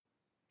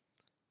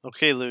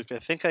Okay, Luke, I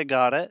think I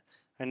got it.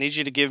 I need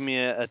you to give me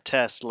a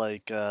test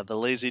like the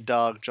lazy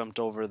dog jumped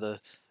over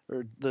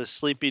or the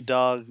sleepy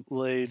dog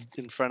laid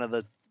in front of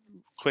the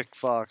quick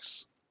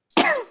fox.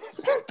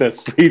 The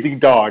sleazy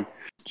dog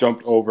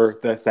jumped over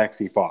the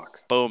sexy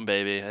fox. Boom,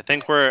 baby. I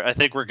think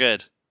we're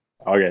good.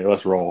 Okay,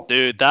 let's roll.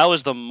 Dude, that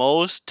was the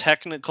most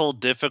technical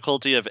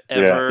difficulty I've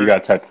ever. Yeah, you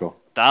got technical.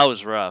 That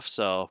was rough,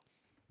 so.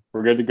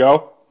 We're good to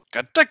go?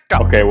 Good to go.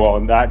 Okay, well,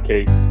 in that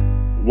case,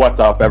 what's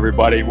up,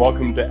 everybody?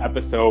 Welcome to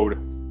episode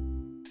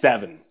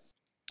 7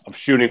 of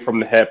Shooting from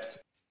the Hips.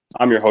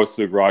 I'm your host,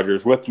 Luke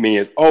Rogers. With me,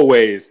 as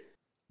always,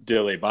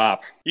 Dilly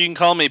Bop. You can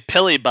call me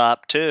Pilly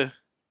Bop, too.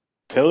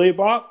 Pilly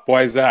Bop?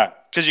 Why is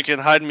that? Because you can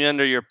hide me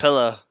under your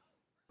pillow.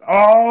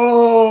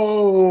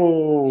 Oh,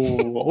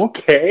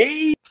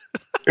 okay.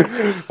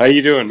 How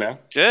you doing, man?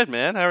 Good,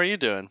 man. How are you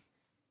doing?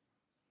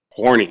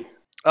 Horny.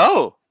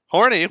 Oh,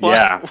 horny? Why,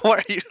 Yeah. Why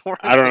are you horny?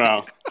 I don't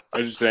know. I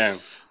was just saying.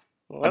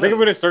 I think I'm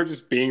going to start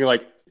just being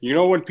like, you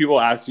know when people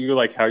ask you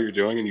like how you're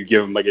doing and you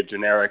give them like a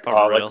generic,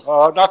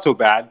 not so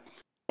bad.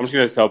 I'm just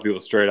going to tell people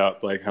straight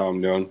up like how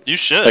I'm doing. You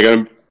should. Like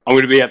I'm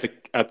going to be at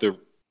the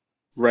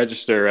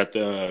register at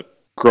the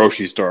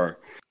grocery store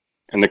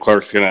and the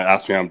clerk's going to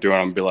ask me how I'm doing.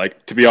 I'm going to be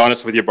like, to be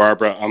honest with you,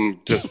 Barbara,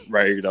 I'm just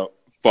ready to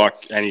fuck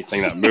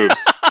anything that moves.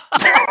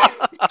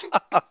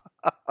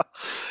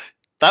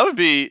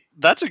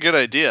 That's a good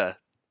idea.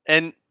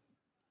 And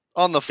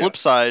on the flip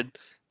side,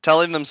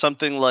 telling them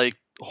something like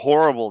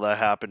horrible that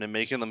happened and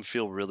making them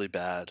feel really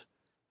bad.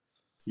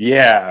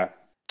 Yeah.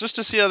 Just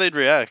to see how they'd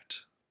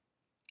react.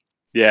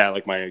 Yeah,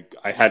 like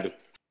I had to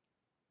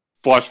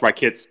flush my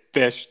kid's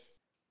fish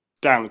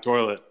down the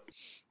toilet.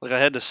 Like I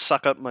had to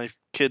suck up my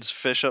kid's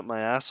fish up my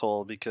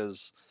asshole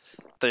because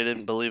they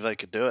didn't believe I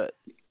could do it.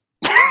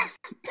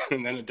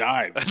 And then it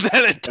died. And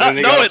then it died.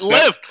 No, it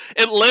lived.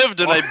 It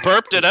lived and I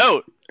burped it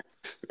out.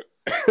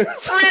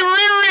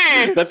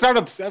 Free. That's not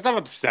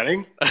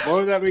upsetting. Why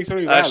would that make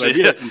somebody mad? I'd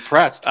be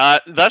impressed.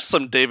 That's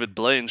some David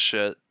Blaine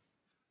shit.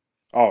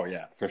 Oh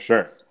yeah, for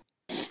sure.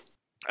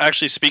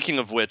 Actually, speaking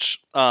of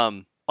which,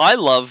 I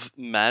love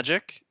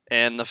magic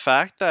and the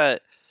fact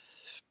that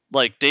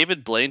like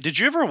David Blaine. Did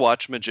you ever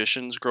watch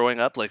Magicians growing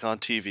up, like on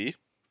TV?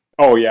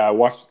 Oh yeah, I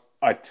watched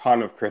a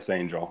ton of Chris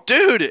Angel.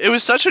 Dude, it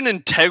was such an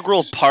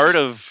integral part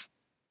of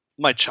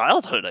my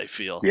childhood. I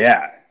feel.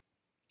 Yeah.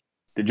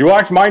 Did you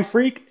watch Mind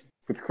Freak?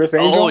 With Chris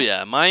Angel? Oh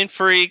yeah, Mind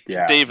Freak,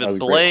 yeah, David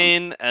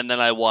Blaine, and then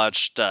I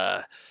watched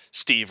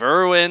Steve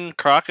Irwin,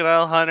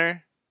 Crocodile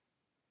Hunter.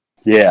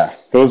 Yeah,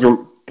 those were.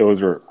 The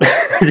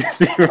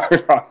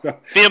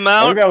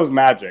amount. I think that was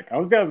magic. I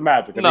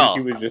think No.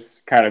 he was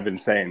just kind of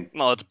insane.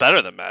 No, it's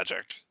better than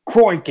magic.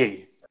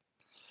 Crikey!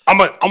 I'm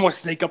gonna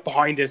sneak up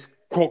behind this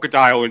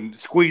crocodile and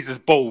squeeze his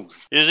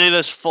balls. You see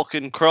this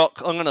fucking croc?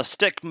 I'm gonna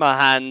stick my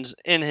hand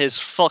in his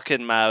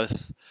fucking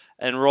mouth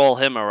and roll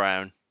him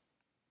around.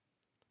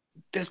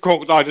 This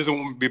crocodile doesn't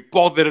want to be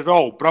bothered at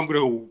all, but I'm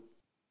going to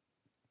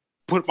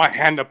put my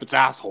hand up its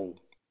asshole.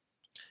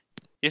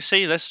 You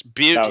see this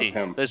beauty,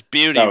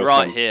 That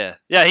right him. here.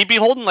 Yeah, he'd be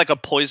holding like a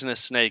poisonous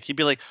snake. He'd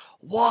be like,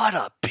 what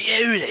a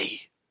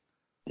beauty.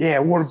 Yeah,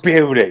 what a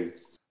beauty.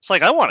 It's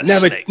like, I want a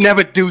snake.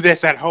 Never do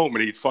this at home.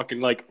 And he'd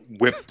fucking like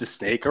whip the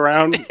snake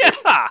around.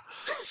 Yeah.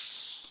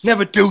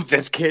 Never do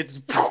this,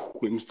 kids.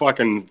 And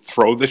fucking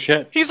throw the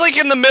shit. He's like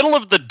in the middle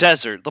of the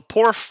desert. The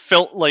poor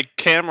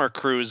camera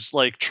crew's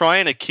like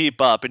trying to keep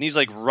up, and he's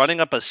like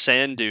running up a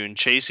sand dune,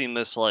 chasing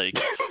this like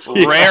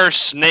rare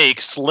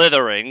snake,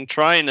 slithering,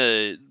 trying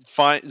to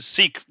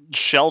seek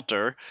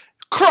shelter.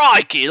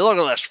 Crikey! Look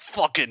at this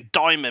fucking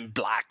diamond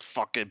black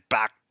fucking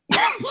back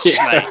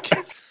snake.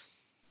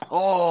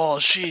 Oh,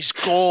 she's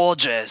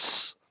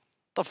gorgeous.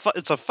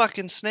 It's a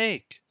fucking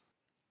snake.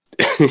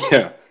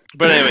 Yeah.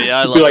 But anyway,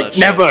 I love like,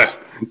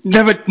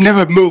 that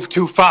never move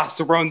too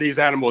fast around these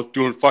animals,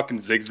 doing fucking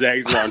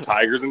zigzags around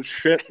tigers and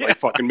shit. Like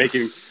fucking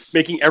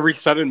making every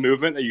sudden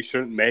movement that you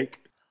shouldn't make.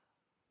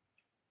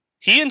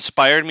 He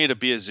inspired me to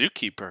be a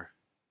zookeeper.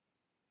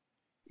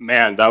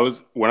 Man, that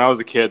was when I was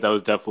a kid. That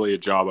was definitely a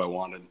job I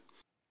wanted.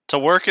 To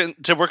work in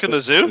the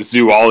zoo? A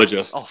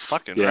zoologist. Oh,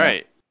 fucking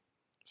right.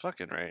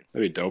 Fucking right.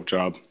 That'd be a dope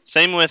job.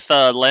 Same with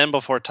Land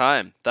Before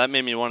Time. That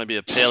made me want to be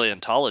a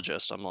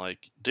paleontologist. I'm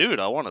like, dude,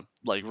 I want to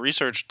like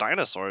research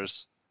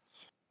dinosaurs.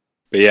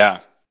 But yeah,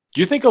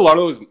 do you think a lot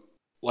of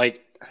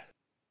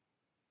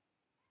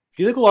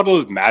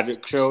those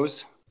magic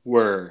shows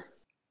were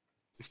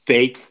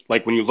fake?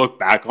 Like when you look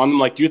back on them,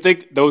 like do you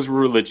think those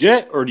were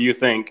legit or do you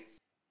think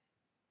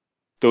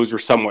those were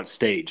somewhat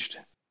staged?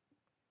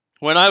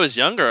 When I was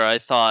younger, I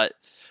thought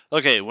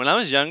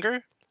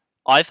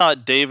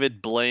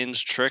David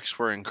Blaine's tricks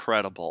were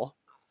incredible.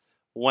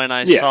 When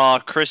I saw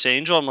Chris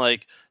Angel, I'm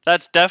like,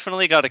 that's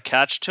definitely got a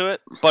catch to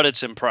it, but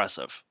it's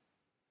impressive.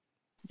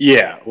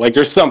 Yeah, like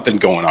there's something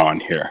going on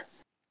here.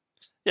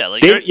 Yeah,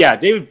 like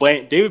David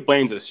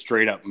Blaine's a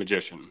straight up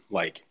magician.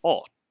 Like,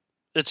 oh,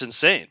 it's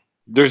insane.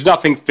 There's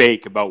nothing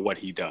fake about what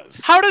he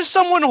does. How does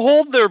someone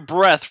hold their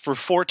breath for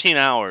 14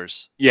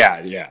 hours?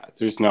 Yeah,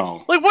 there's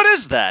no... Like, what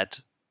is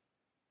that?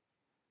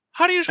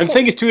 How do you? And the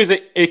thing is too is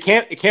it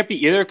can't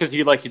be either because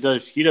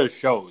he does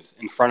shows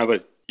in front of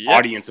an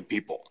audience of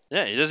people.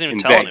 Yeah, he doesn't even in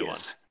tell Vegas. anyone.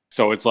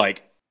 So it's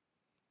like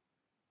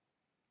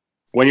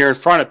when you're in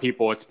front of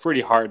people, it's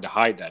pretty hard to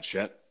hide that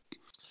shit.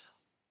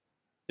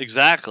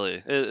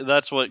 Exactly.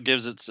 That's what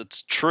gives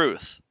its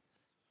truth.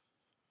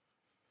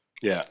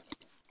 Yeah.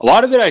 A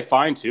lot of it I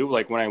find too,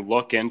 like when I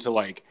look into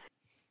like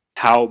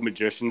how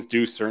magicians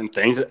do certain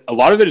things, a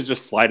lot of it is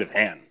just sleight of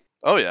hand.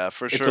 Oh yeah,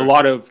 for sure.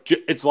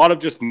 It's a lot of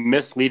just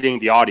misleading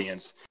the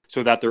audience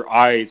so that their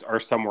eyes are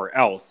somewhere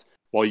else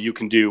while you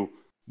can do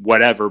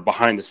whatever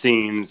behind the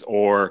scenes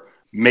or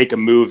make a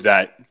move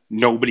that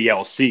nobody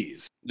else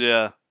sees.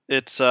 Yeah.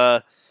 It's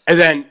And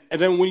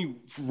then when you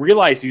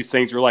realize these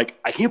things, you're like,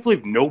 I can't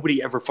believe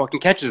nobody ever fucking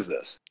catches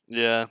this.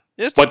 Yeah.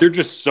 But they're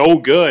just so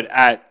good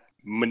at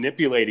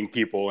manipulating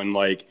people and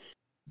like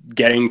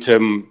getting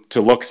to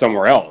look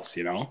somewhere else,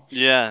 you know?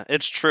 Yeah,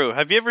 it's true.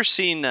 Have you ever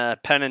seen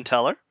Penn and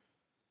Teller?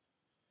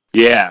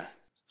 Yeah.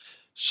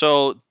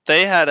 So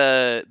they had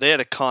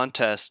a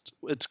contest.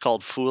 It's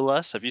called Fool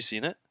Us. Have you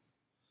seen it?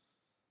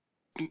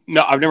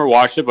 No, I've never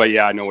watched it, but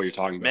yeah, I know what you're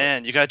talking about.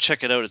 Man, you gotta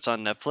check it out. It's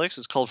on Netflix.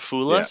 It's called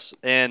Fool Us,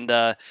 and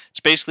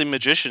it's basically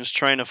magicians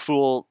trying to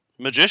fool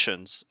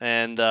magicians.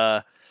 And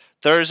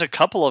there's a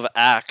couple of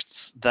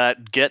acts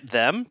that get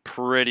them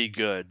pretty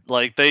good.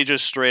 Like they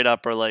just straight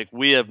up are like,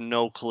 "We have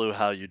no clue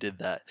how you did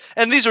that."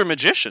 And these are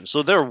magicians,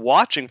 so they're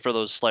watching for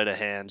those sleight of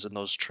hands and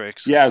those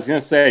tricks. Yeah, I was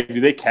gonna say,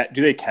 do they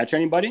catch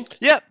anybody?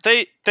 Yeah,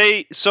 they're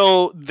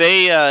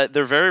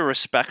very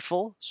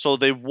respectful, so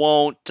they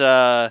won't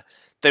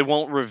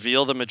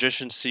reveal the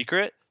magician's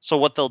secret. So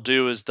what they'll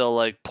do is they'll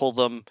like pull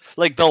them,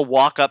 like they'll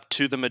walk up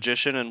to the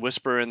magician and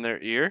whisper in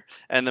their ear,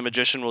 and the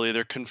magician will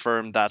either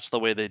confirm that's the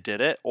way they did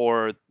it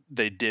or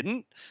they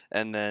didn't,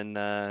 and then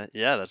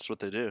that's what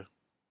they do.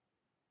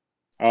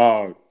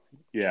 Oh,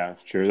 yeah,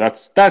 sure.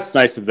 That's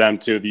nice of them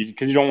too,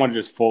 because you don't want to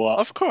just full up.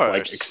 Of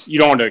course, you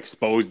don't want to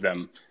expose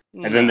them,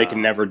 and then they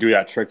can never do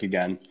that trick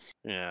again.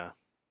 Yeah.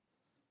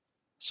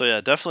 So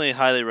yeah, definitely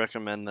highly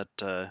recommend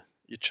that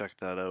you check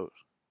that out.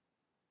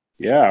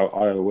 Yeah,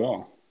 I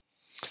will.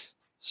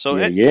 So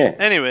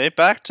anyway,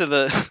 back to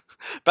the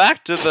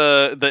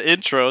the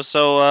intro.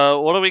 So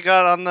what do we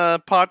got on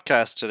the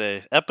podcast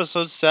today?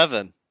 Episode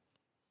 7.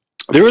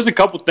 There was a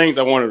couple things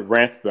I wanted to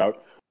rant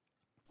about.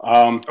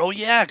 Oh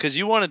yeah, because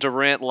you wanted to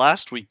rant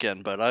last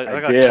weekend, but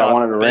I got did. caught I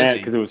wanted to busy. rant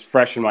because it was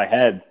fresh in my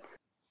head,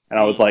 and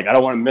I was like, I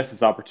don't want to miss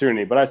this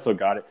opportunity, but I still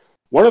got it.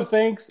 One of the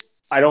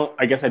things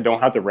I guess I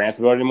don't have to rant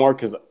about anymore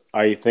because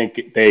I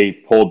think they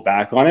pulled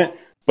back on it.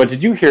 But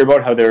did you hear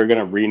about how they were going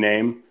to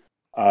rename,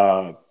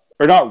 or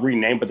not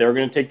rename, but they were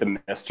going to take the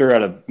Mister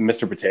out of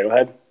Mr. Potato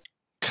Head?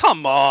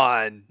 Come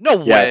on, no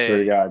way. Yeah, swear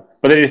to God.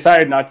 But they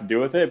decided not to do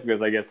with it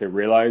because I guess they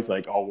realized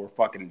like, oh, we're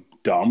fucking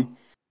dumb.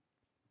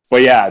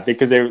 But yeah,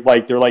 because they're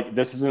like,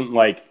 this isn't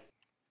like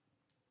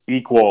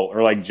equal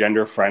or like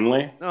gender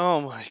friendly.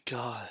 Oh my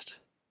God.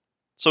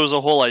 So it was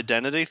a whole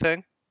identity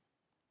thing?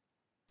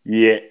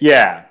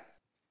 Yeah.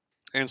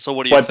 And so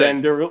what do you think? But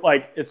then they're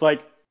like, it's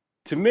like,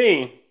 to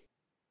me,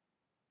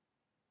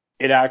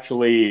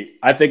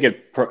 I think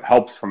it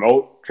helps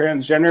promote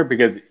transgender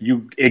because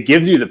it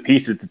gives you the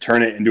pieces to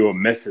turn it into a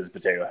Mrs.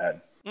 Potato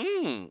Head.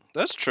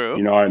 That's true.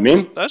 You know what I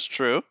mean? That's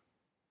true.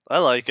 I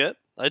like it.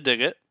 I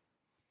dig it.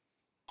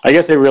 I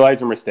guess they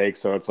realized their mistake,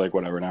 so it's like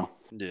whatever now.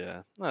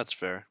 Yeah, that's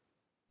fair.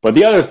 But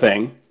the other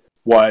thing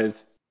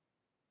was,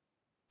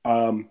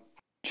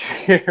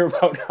 hear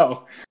about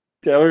how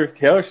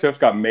Taylor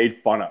Swift got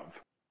made fun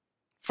of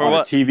for on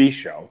what? A TV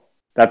show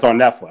that's on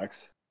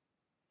Netflix,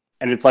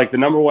 and it's like the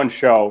 #1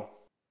 show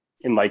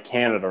in like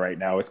Canada right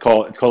now. It's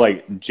called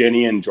like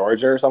Ginny and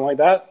Georgia or something like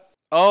that.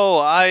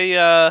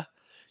 Oh,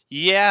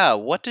 yeah.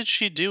 What did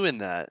she do in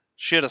that?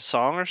 She had a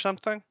song or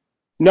something?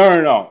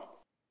 No.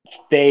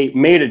 They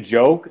made a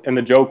joke, and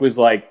the joke was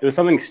like, it was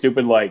something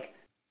stupid like,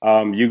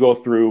 you go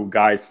through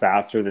guys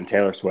faster than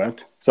Taylor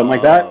Swift. Something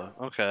like that.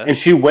 Okay. And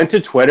she went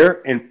to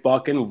Twitter and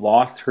fucking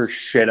lost her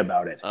shit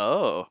about it.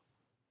 Oh.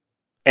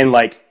 And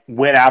like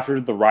went after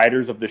the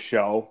writers of the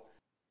show.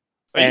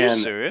 Are you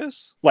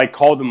serious? Like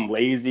called them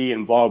lazy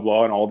and blah,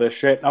 blah, and all this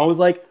shit. And I was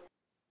like,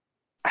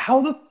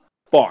 how the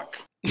fuck?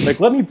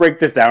 Like, let me break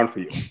this down for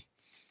you.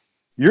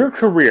 Your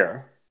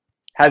career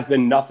has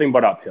been nothing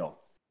but uphill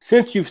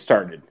since you've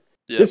started.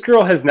 Yep. This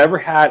girl has never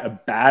had a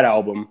bad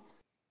album.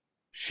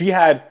 She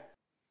had,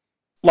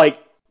 like,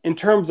 in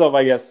terms of,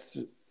 I guess,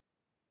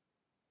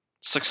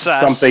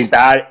 success,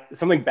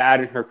 something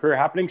bad in her career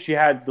happening, she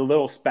had the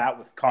little spat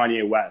with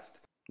Kanye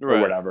West or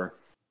whatever.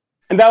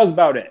 And that was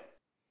about it.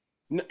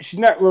 She's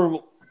not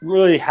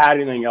really had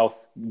anything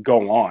else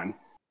go on.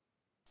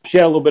 She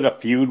had a little bit of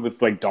feud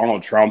with, like,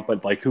 Donald Trump,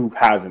 but, like, who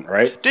hasn't,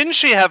 right? Didn't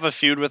she have a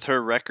feud with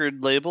her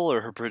record label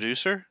or her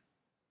producer?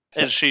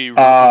 And she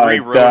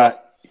rewrote it?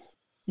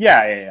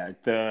 Yeah.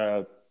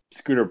 The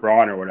Scooter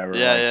Braun or whatever.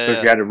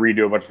 So she had to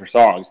redo a bunch of her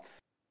songs.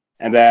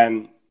 And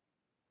then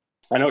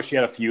I know she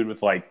had a feud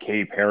with like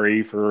Katy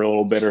Perry for a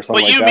little bit or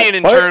something like that. But you mean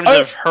in terms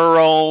of her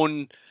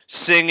own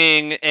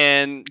singing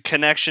and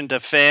connection to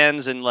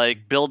fans and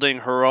like building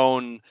her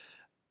own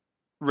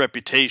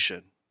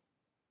reputation.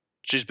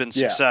 She's been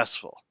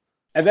successful.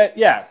 And then,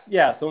 yes,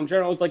 yeah. So in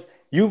general, it's like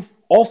you've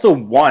also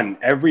won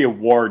every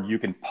award you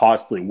can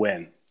possibly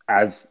win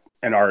as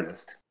an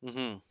artist,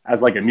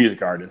 as like a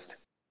music artist.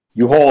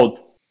 You hold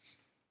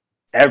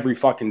every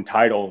fucking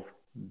title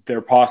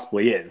there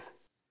possibly is.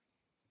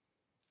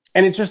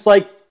 And it's just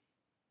like,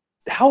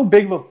 how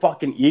big of a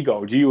fucking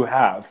ego do you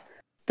have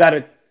that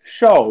a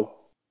show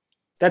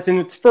that's in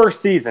its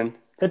first season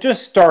that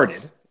just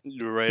started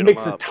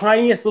makes the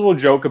tiniest little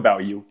joke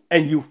about you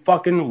and you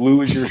fucking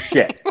lose your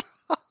shit?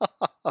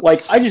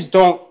 Like, I just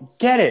don't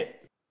get it.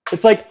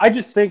 It's like, I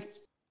just think,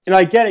 and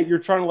I get it, you're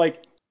trying to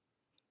like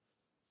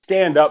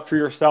stand up for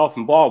yourself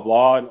and blah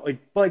blah, and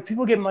like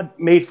people get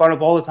made fun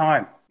of all the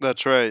time.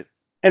 That's right.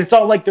 And it's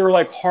not like they're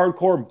like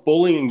hardcore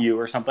bullying you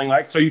or something,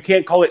 like, so you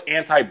can't call it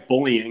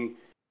anti-bullying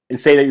and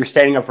say that you're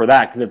standing up for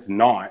that, because it's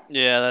not.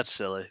 Yeah, that's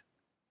silly.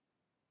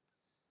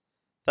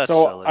 That's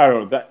silly. I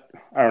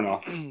don't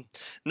know.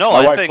 No,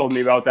 my wife told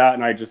me about that,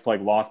 and I just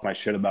like lost my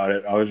shit about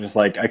it. I was just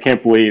like, I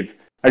can't believe.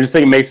 I just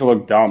think it makes it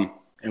look dumb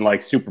and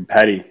like super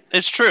petty.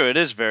 It's true. It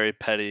is very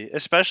petty,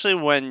 especially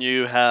when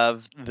you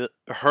have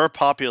her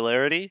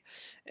popularity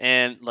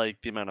and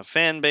like the amount of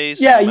fan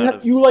base. Yeah,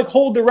 you like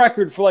hold the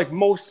record for like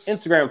most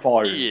Instagram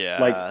followers.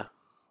 Yeah,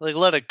 like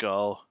let it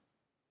go.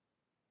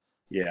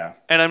 Yeah,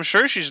 and I'm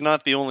sure she's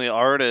not the only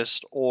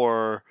artist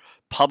or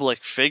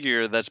public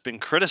figure that's been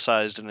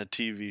criticized in a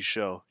TV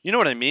show. You know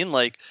what I mean?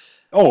 Like,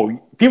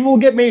 oh, people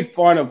get made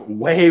fun of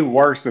way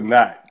worse than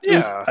that.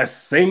 Yeah, just a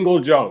single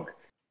joke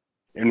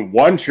in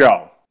one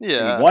show.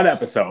 Yeah, in one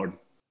episode.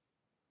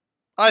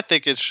 I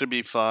think it should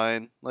be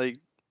fine. Like,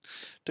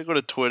 to go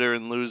to Twitter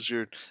and lose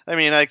your... I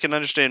mean, I can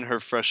understand her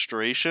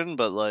frustration,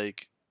 but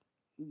like...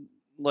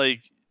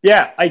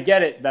 Yeah, I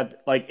get it.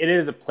 That like it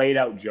is a played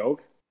out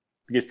joke,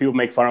 because people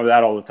make fun of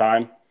that all the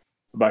time,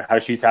 about how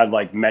she's had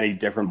like many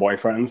different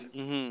boyfriends.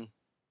 Mm-hmm.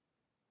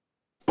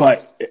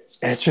 But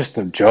it's just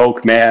a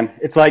joke, man.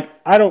 It's like,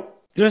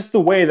 just the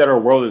way that our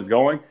world is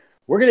going,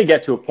 we're going to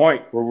get to a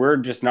point where we're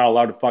just not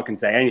allowed to fucking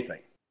say anything.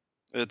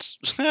 That's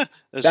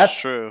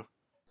true.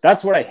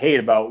 That's what I hate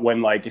about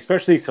when, like,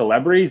 especially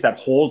celebrities that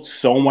hold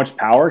so much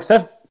power,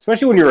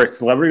 especially when you're a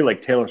celebrity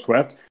like Taylor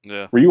Swift,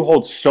 where you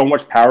hold so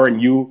much power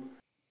and you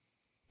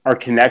are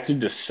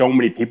connected to so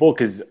many people,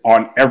 because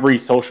on every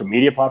social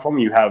media platform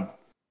you have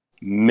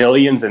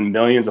millions and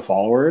millions of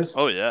followers.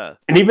 Oh, yeah.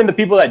 And even the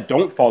people that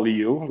don't follow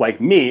you, like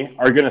me,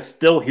 are going to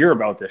still hear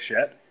about this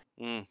shit.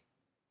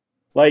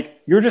 Like,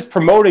 you're just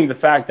promoting the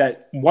fact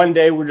that one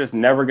day we're just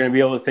never going to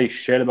be able to say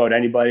shit about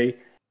anybody.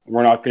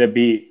 We're not going to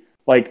be,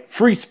 like,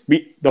 free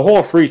speech. The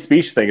whole free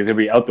speech thing is going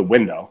to be out the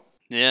window.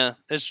 Yeah,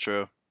 it's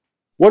true.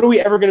 What are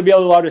we ever going to be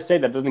allowed to say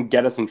that doesn't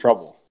get us in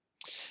trouble?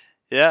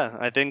 Yeah,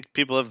 I think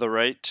people have the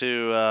right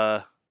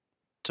to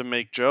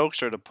make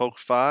jokes or to poke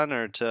fun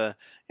or to,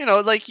 you know,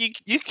 like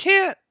you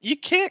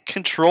can't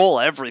control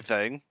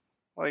everything.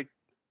 Like,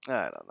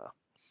 I don't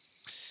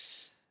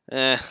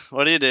know.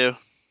 What do you do?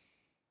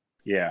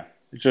 Yeah,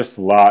 it's just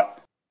a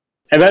lot.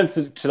 And then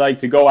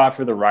to go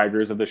after the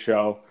writers of the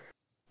show,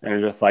 and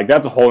it's just like,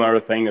 that's a whole other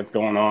thing that's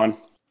going on.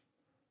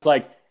 It's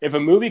like, if a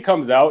movie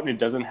comes out and it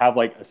doesn't have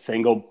like a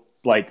single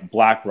like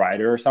black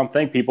writer or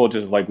something, people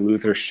just like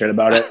lose their shit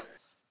about it.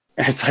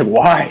 And it's like,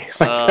 why?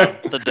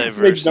 Like, the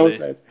diversity. Makes no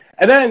sense.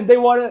 And then they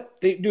want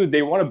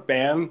to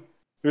ban.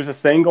 There's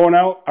this thing going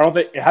out. I don't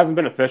think it hasn't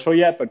been official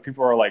yet, but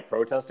people are like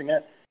protesting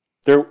it.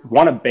 They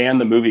want to ban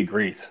the movie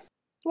Grease.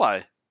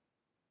 Why?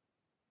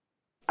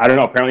 I don't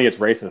know. Apparently, it's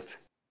racist.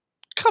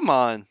 Come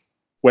on.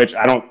 Which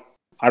I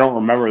don't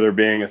remember there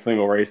being a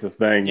single racist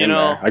thing. You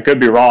know, there. I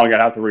could be wrong.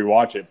 I'd have to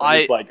rewatch it.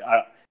 But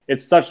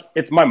it's like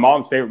it's my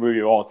mom's favorite movie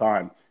of all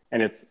time,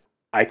 and it's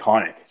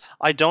iconic.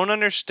 I don't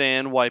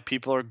understand why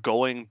people are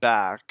going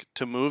back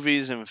to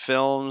movies and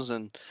films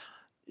and,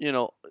 you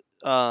know,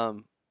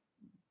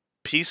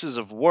 pieces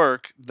of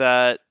work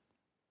that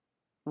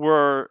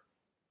were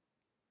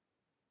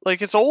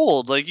like, it's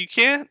old. Like, you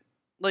can't,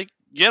 like,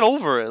 get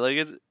over it.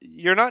 Like,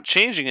 you're not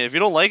changing it. If you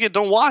don't like it,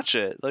 don't watch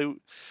it. Like,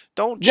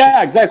 don't.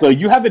 Yeah, exactly.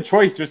 You have the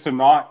choice just to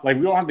not, like,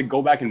 we don't have to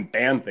go back and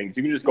ban things.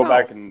 You can just go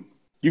back and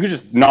you can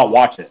just not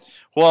watch it.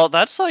 Well,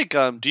 that's like,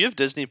 do you have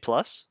Disney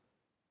Plus?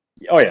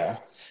 Oh yeah.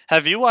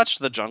 Have you watched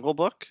The Jungle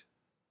Book?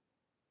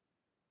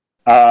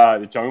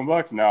 The Jungle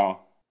Book? No.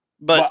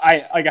 But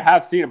I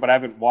have seen it, but I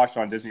haven't watched it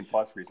on Disney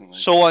Plus recently.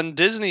 So on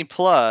Disney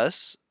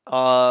Plus,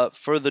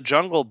 for The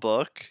Jungle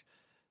Book,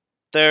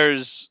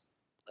 there's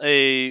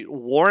a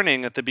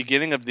warning at the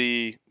beginning of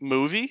the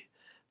movie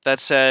that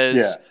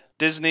says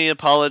Disney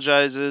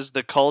apologizes.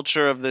 The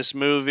culture of this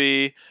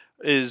movie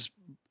is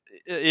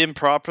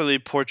improperly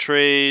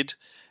portrayed.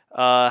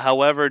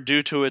 However,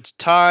 due to its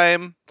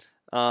time,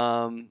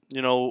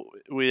 you know,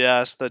 we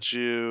ask that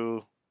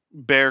you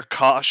bear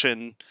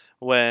caution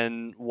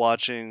when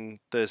watching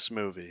this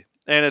movie.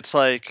 And it's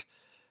like,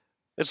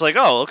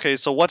 oh, okay,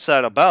 so what's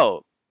that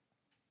about?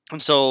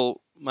 And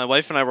so my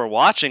wife and I were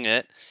watching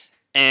it,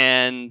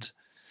 and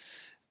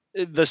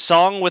the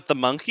song with the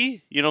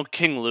monkey, you know,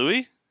 King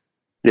Louie?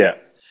 Yeah.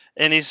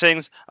 and he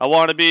sings, "I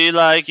want to be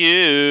like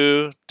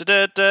you." Da,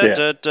 da, da, Yeah.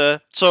 da, da.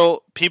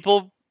 So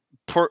people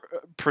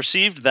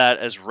perceived that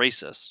as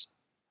racist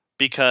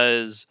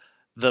because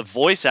the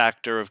voice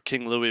actor of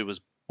King Louis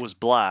was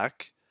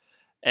black,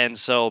 and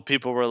so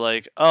people were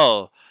like,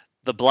 "Oh,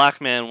 the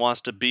black man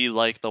wants to be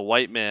like the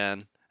white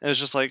man." And it's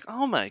just like,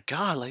 "Oh my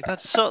god, like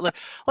that's so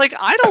like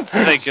I don't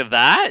think of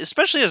that,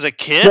 especially as a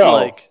kid. No.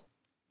 Like,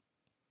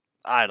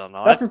 I don't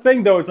know. That's the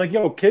thing, though. It's like,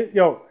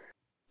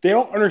 they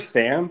don't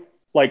understand.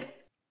 Like,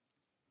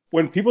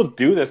 when people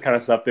do this kind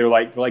of stuff, they're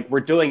like,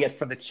 we're doing it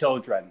for the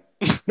children.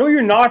 No,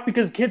 you're not,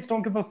 because kids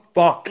don't give a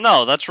fuck.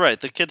 No, that's right.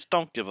 The kids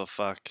don't give a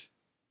fuck.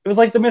 It was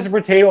like the Mr.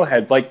 Potato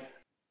Head. Like,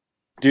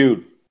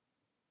 dude.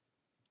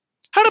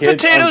 How do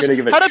potatoes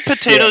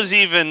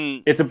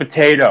even... It's a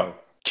potato.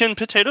 Can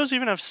potatoes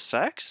even have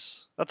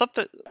sex? I thought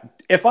that...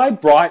 If I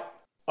brought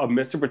a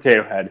Mr.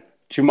 Potato Head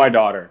to my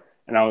daughter,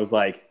 and I was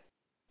like,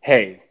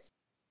 hey,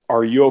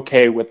 are you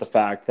okay with the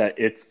fact that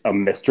it's a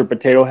Mr.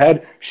 Potato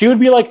Head? She would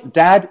be like,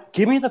 Dad,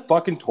 give me the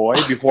fucking toy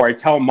before I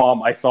tell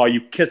Mom I saw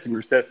you kissing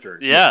your sister.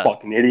 Yeah. You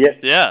fucking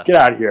idiot. Yeah. Get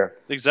out of here.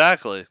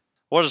 Exactly.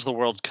 What does the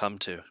world come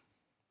to?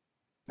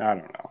 I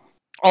don't know.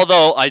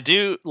 Although I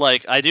do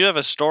have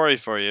a story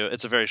for you.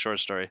 It's a very short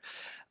story.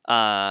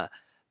 So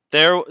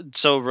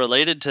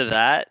related to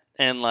that,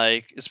 and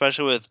like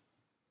especially with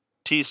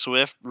T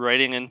Swift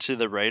writing into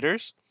the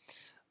writers,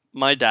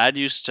 my dad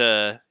used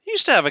to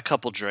have a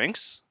couple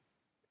drinks,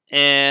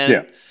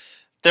 and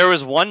there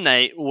was one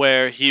night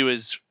where he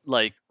was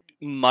like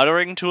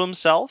muttering to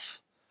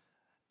himself,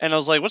 and I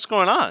was like, "What's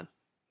going on?"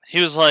 He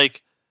was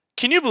like,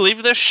 "Can you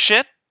believe this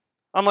shit?"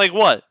 I'm like,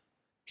 "What?"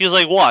 He was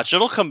like, "Watch,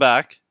 it'll come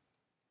back."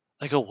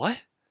 I go,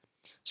 "What?"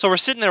 So we're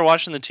sitting there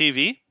watching the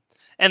TV,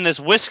 and this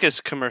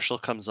Whiskas commercial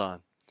comes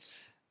on.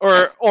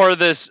 Or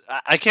this,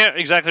 I can't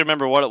exactly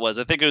remember what it was.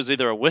 I think it was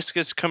either a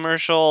Whiskas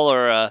commercial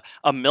or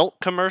a milk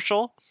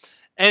commercial.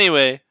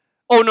 Anyway,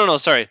 no,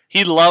 sorry.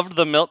 He loved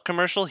the milk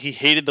commercial. He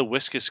hated the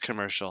Whiskas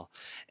commercial.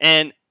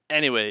 And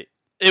anyway,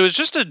 it was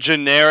just a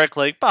generic,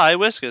 like, buy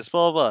Whiskas,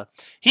 blah, blah, blah.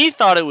 He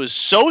thought it was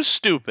so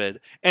stupid,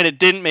 and it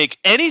didn't make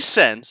any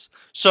sense.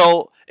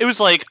 So it was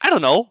like, I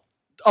don't know,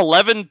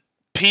 11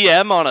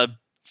 p.m. on a,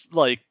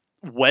 like,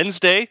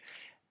 Wednesday,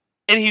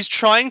 and he's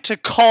trying to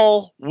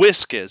call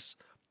Whiskas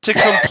to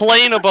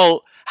complain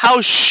about how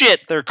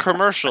shit their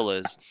commercial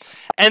is.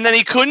 And then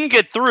he couldn't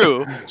get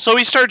through, so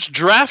he starts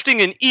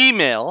drafting an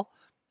email,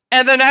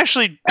 and then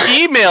actually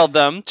emailed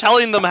them,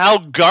 telling them how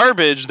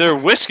garbage their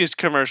Whiskas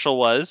commercial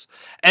was,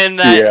 and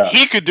that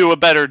he could do a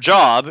better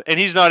job, and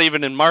he's not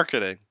even in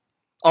marketing.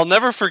 I'll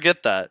never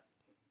forget that.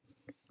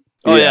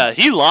 Oh yeah,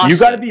 he lost. You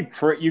gotta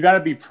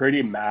be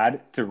pretty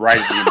mad to write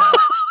an email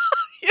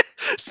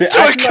to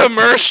a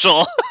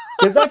commercial.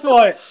 Because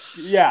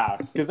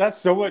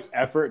that's so much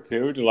effort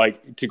too to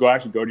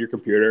go to your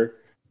computer,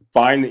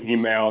 find the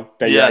email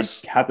that you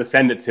have to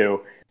send it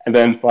to, and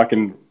then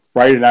fucking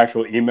write an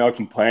actual email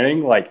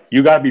complaining. Like,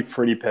 you gotta be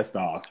pretty pissed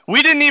off.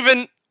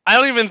 I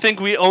don't even think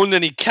we owned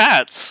any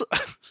cats.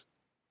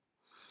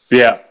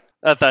 Yeah.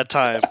 At that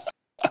time.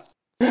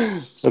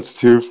 That's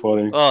too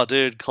funny. Oh,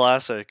 dude,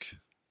 classic.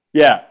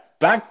 Yeah.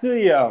 Back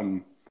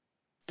to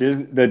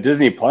the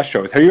Disney Plus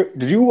shows.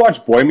 Did you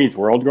watch Boy Meets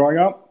World growing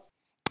up?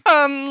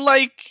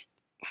 Like,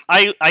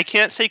 I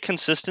can't say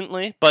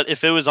consistently, but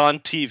if it was on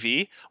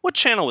TV, what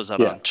channel was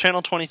that on?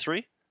 Channel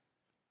 23?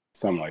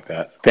 Something like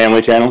that.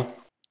 Family Channel?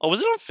 Oh,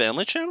 was it on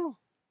Family Channel?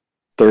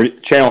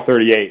 Channel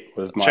 38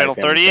 was my Channel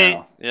 38,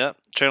 channel. Yeah.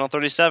 Channel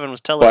 37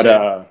 was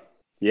Teletoon.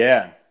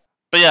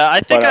 But yeah,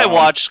 I think I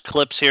watched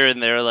clips here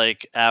and there,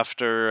 like,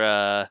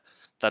 after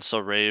That's So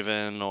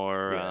Raven,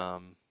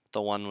 or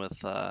the one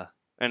with...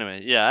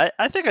 Anyway, yeah,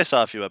 I think I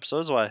saw a few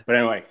episodes. Why? But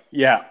anyway,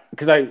 yeah,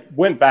 because I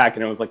went back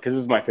and it was like, because this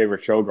was my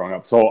favorite show growing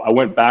up. So I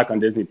went back on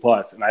Disney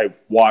Plus and I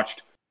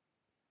watched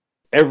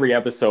every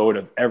episode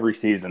of every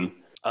season.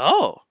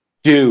 Oh.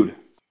 Dude,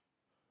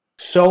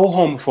 so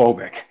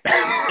homophobic.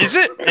 Is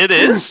it? It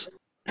is?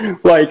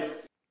 Like,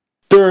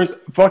 there's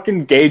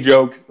fucking gay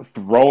jokes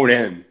thrown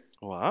in.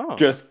 Wow.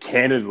 Just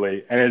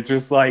candidly. And it's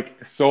just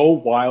like so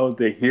wild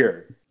to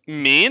hear.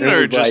 Mean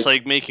or just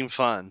like making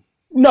fun?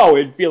 No,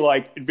 it'd be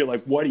like,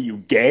 what are you,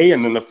 gay?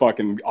 And then the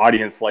fucking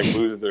audience like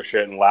loses their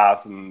shit and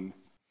laughs and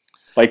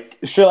like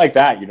shit like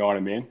that. You know what I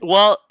mean?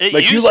 Well,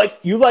 you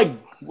like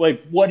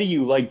what are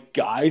you, like,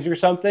 guys or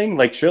something?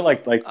 Like shit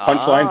like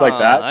punchlines like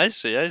that. I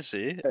see.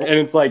 And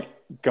it's like,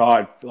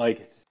 God,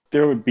 like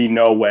there would be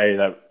no way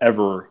that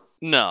ever.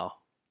 No.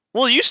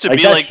 Well, it used to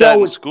be like that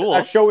in school.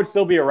 That show would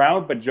still be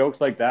around, but jokes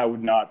like that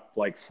would not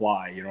like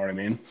fly. You know what I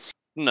mean?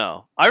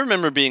 No, I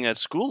remember being at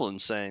school and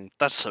saying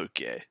that's so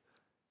gay.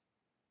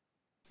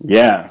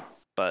 Yeah,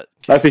 but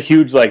that's a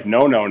huge like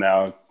no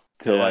now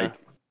to like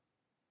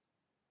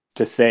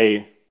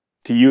to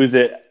use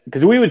it,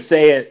 because we would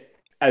say it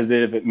as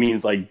if it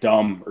means like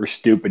dumb or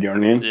stupid. You know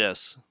what I mean?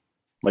 Yes.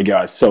 Like,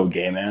 yeah, it's so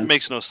gay, man. It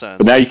makes no sense.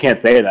 But now you can't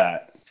say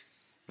that.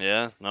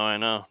 Yeah, no, I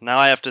know. Now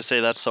I have to say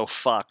that's so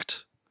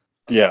fucked.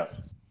 Yeah.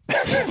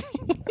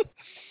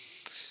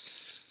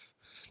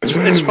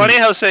 It's funny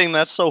how saying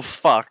that's so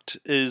fucked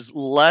is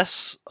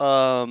less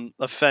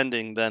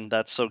offending than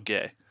that's so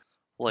gay.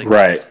 Like,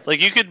 Right.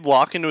 like you could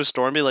walk into a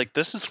store and be like,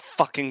 "This is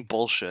fucking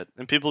bullshit,"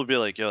 and people would be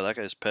like, "Yo, that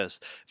guy's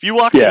pissed." If you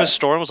walked into Yeah. a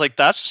store and was like,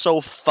 "That's so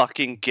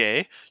fucking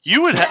gay,"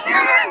 you would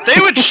they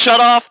would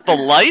shut off the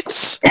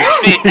lights.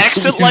 The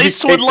exit You'd be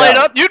lights would kicked light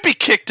out. up. You'd be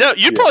kicked out.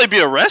 You'd probably be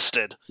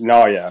arrested.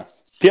 No, yeah.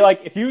 Feel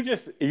like if you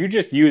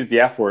just use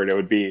the F word, it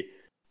would be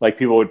like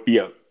people would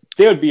be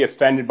they would be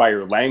offended by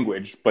your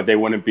language, but they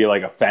wouldn't be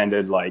like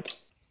offended like.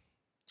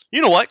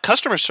 You know what?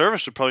 Customer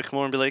service would probably come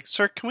over and be like,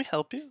 "Sir, can we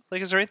help you?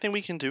 Like, is there anything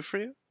we can do for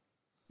you?"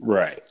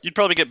 Right. You'd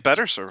probably get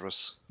better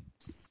service.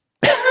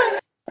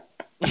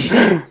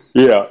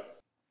 Yeah.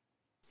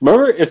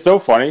 Remember, it's so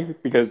funny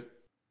because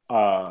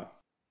on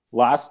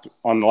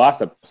the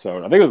last episode,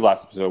 I think it was the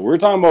last episode, we were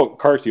talking about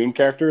cartoon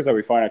characters that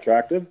we find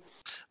attractive.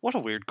 What a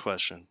weird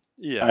question.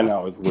 Yeah, I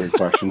know it's a weird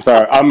question.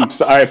 Sorry,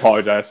 I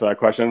apologize for that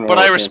question. But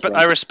I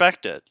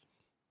respect it.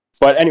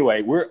 But anyway,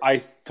 I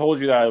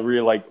told you that I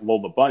really like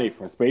Lola Bunny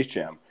from Space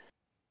Jam.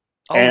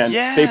 Oh, And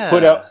yeah.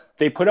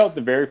 they put out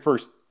the very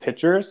first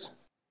pictures.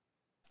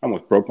 I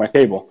almost broke my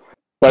table.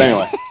 But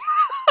anyway.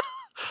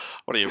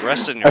 What are you,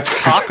 resting your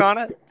cock on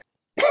it?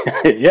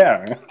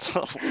 Yeah.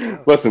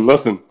 Listen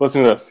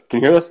to this.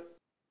 Can you hear this?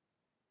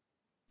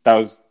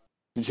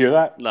 Did you hear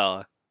that?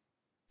 No.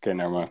 Okay,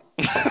 never mind.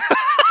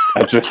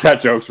 that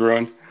joke's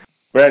ruined.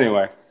 But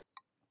anyway.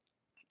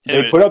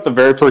 They put out the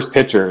very first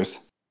pictures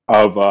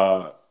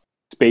of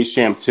Space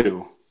Jam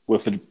 2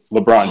 with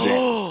LeBron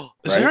James.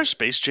 Is there a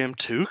Space Jam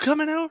 2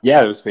 coming out?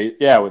 Yeah, with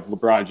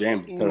LeBron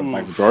James instead of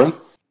Michael Jordan.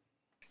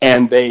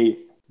 And they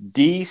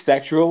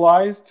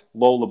desexualized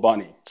Lola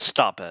Bunny.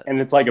 Stop it. And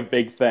it's like a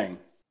big thing.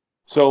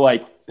 So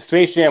like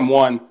Space Jam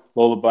 1,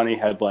 Lola Bunny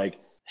had like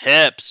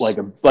hips. Like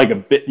a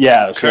bit,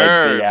 yeah, she had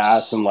Curves. big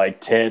ass and like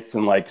tits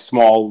and like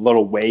small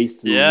little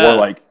waist and Yeah.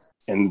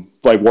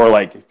 wore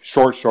like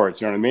short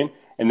shorts, you know what I mean?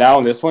 And now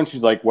in this one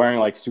she's like wearing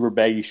like super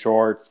baggy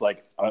shorts,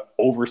 like an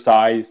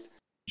oversized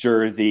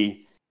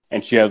jersey,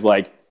 and she has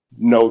like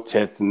no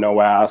tits and no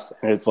ass,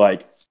 and it's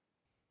like,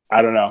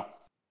 I don't know.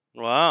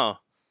 Wow.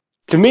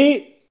 To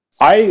me,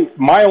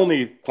 my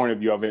only point of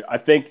view of it, I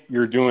think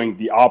you're doing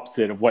the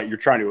opposite of what you're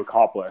trying to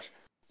accomplish,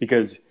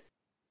 because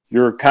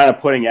you're kind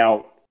of putting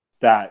out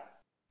that,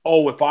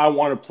 oh, if I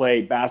want to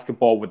play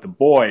basketball with the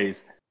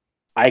boys,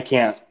 I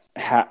can't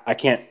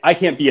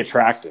be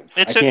attractive.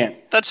 That's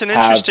an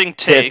interesting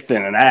take. Tits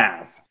and an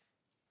ass.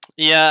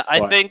 Yeah,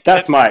 I think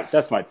that's my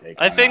take.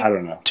 I think I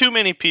don't know. Too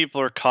many people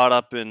are caught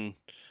up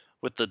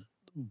with the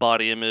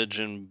body image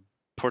and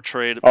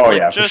portrayed. Oh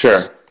yeah, for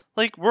sure.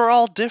 Like, we're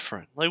all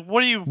different. Like,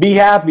 what do you... Be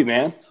happy,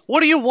 man.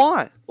 What do you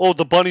want? Oh,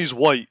 the bunny's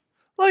white.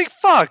 Like,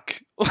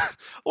 fuck.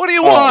 What do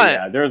you want?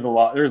 Yeah, there's a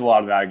lot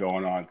of that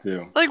going on,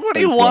 too. Like, what do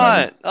you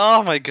want?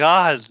 Oh, my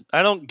God.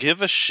 I don't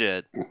give a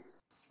shit.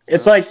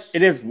 It's like,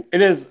 it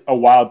is a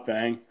wild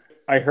thing.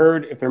 I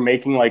heard if they're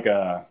making, like,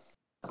 a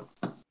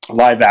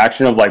live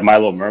action of, like, My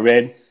Little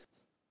Mermaid.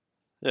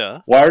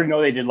 Yeah. Well, I already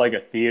know they did, like,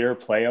 a theater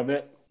play of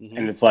it. Mm-hmm.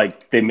 And it's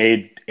like, they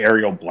made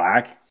Ariel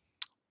black.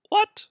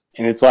 What?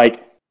 And it's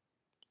like,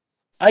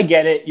 I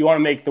get it. You want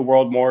to make the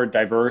world more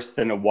diverse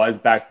than it was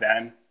back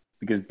then,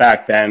 because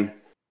back then,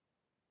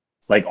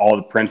 like, all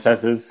the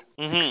princesses,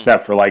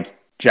 except for like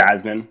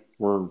Jasmine,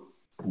 were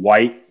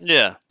white.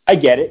 Yeah, I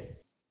get it.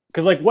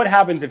 Because like, what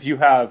happens if you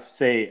have,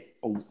 say,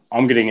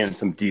 I'm getting into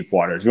some deep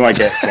waters. You want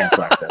to get canceled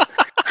like this?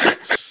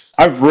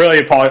 I really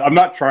apologize. I'm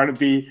not trying to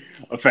be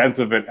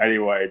offensive in any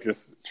way,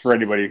 just for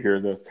anybody who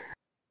hears this.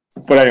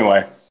 But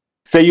anyway,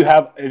 say you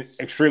have an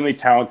extremely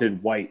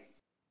talented white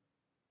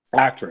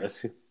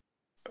actress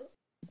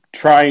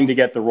trying to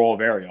get the role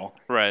of Ariel.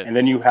 Right. And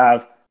then you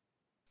have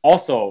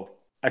also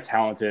a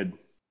talented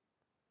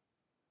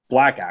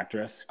black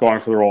actress going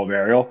for the role of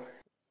Ariel.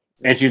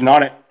 And she's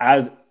not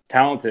as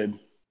talented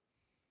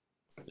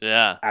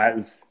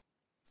as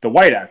the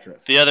white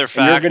actress. The other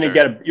factor.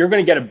 You're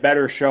gonna get a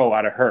better show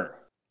out of her.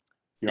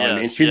 You know what I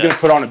mean? She's gonna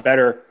put on a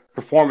better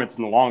performance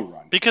in the long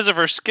run. Because of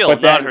her skill,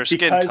 not her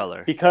skin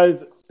color.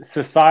 Because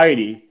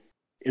society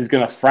is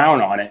gonna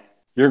frown on it,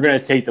 you're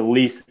gonna take the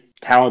least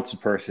talented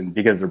person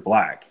because they're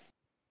black.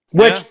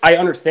 Which I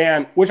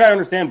understand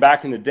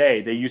back in the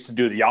day, they used to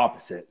do the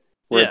opposite.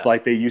 Where it's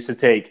like they used to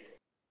take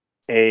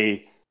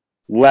a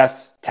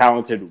less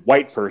talented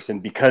white person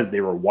because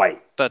they were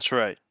white. That's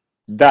right.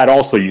 That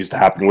also used to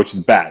happen, which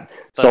is bad.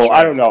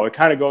 I don't know. It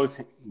kind of goes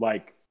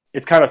like,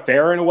 it's kind of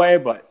fair in a way,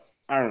 but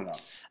I don't know.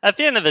 At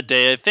the end of the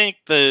day, I think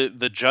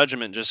the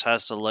judgment just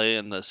has to lay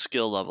in the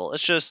skill level.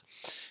 It's just,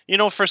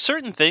 for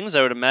certain things,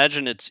 I would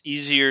imagine it's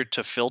easier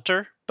to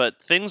filter, but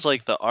things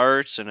like the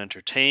arts and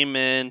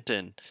entertainment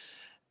and,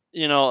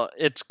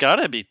 it's got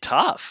to be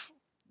tough.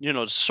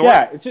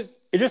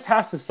 It just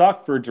has to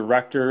suck for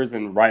directors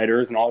and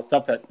writers and all the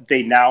stuff that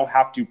they now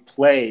have to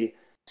play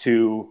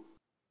to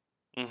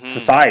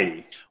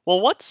society.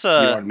 Well, what's you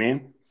know what I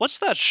mean? What's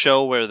that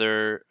show where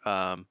they're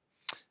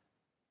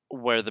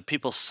where the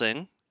people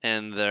sing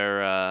and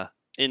they're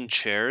in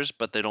chairs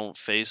but they don't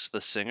face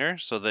the singer,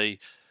 so they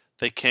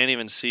they can't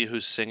even see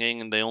who's singing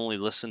and they only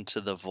listen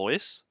to the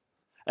voice.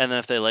 And then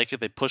if they like it,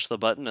 they push the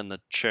button and the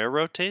chair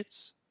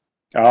rotates.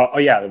 Oh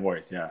yeah, the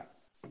voice. Yeah.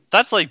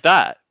 That's like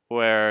that,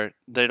 where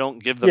they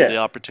don't give them the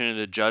opportunity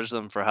to judge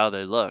them for how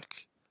they look.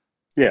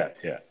 Yeah.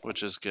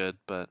 Which is good,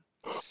 but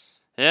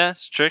yeah,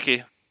 it's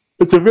tricky.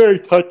 It's a very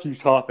touchy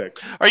topic.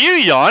 Are you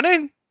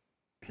yawning?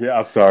 Yeah,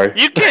 I'm sorry.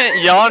 You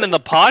can't yawn in the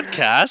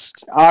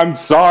podcast. I'm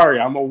sorry.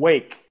 I'm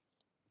awake.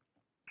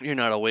 You're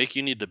not awake.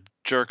 You need to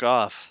jerk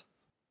off.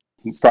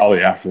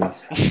 Probably after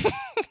this.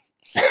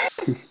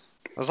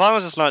 As long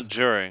as it's not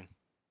during.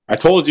 I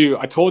told you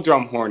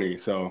I'm horny,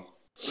 so.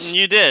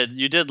 You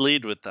did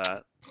lead with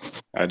that.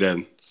 I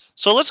did.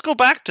 So let's go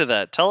back to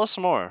that. Tell us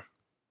more.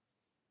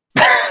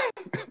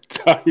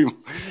 Tell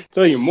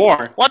you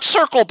more. Let's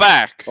circle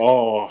back.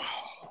 Oh.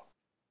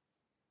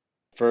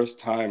 First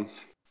time.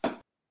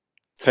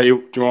 Do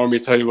you want me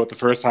to tell you about the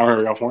first time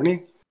I got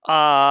horny?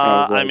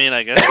 I mean,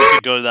 I guess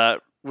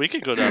we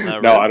could go down that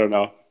route. No, I don't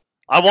know.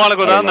 I want to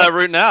go down that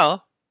route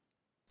now.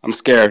 I'm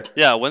scared.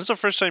 Yeah, when's the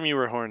first time you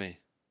were horny?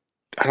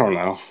 I don't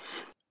know.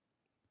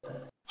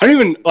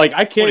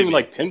 I can't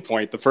even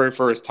pinpoint the very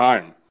first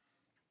time.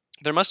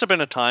 There must have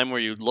been a time where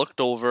you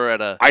looked over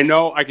at a... I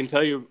know, I can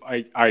tell you,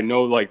 I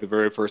know the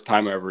very first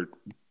time I ever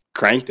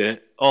cranked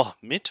it. Oh,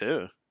 me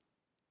too.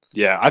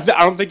 Yeah, I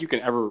don't think you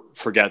can ever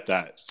forget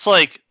that. It's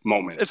like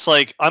moment. It's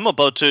like I'm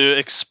about to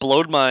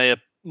explode my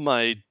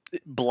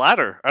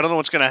bladder. I don't know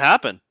what's going to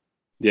happen.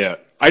 Yeah.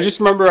 I just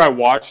remember I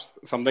watched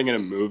something in a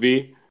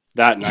movie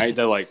that night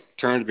that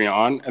turned me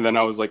on, and then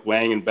I was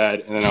laying in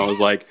bed, and then I was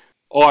like,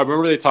 oh, I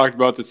remember they talked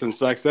about this in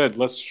sex ed.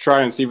 Let's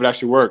try and see if it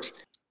actually works.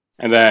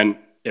 And then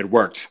it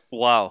worked.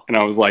 Wow. And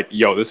I was like,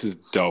 yo, this is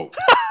dope.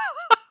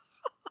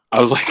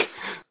 I was like,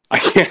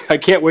 I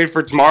can't wait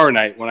for tomorrow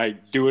night when I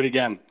do it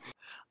again.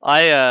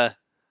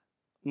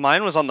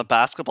 Mine was on the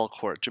basketball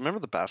court. Do you remember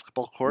the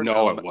basketball court?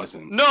 No, it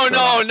wasn't. No,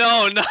 not on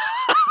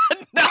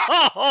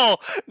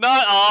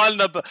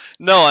the.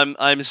 No,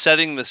 I'm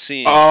setting the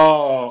scene.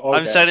 Oh, okay,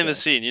 I'm setting the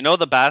scene. You know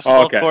the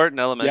basketball court in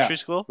elementary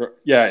school?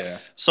 Yeah.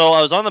 So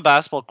I was on the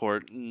basketball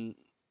court, and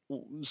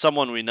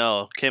someone we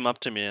know came up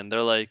to me, and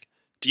they're like,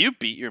 "Do you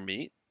beat your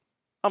meat?"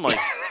 I'm like,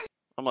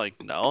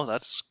 "No,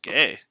 that's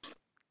gay."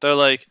 They're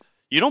like,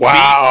 "You don't."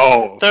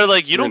 Wow. They're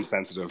like, "You don't."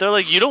 Insensitive. They're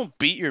like, "You don't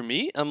beat your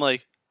meat." I'm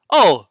like,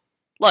 "Oh,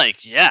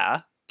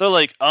 yeah." They're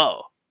like,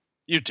 "Oh,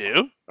 you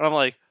do?" And I'm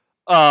like,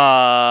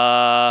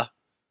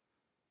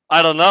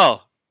 I don't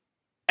know.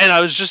 And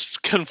I was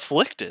just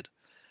conflicted.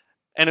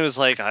 And it was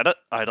like, I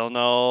don't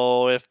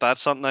know if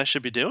that's something I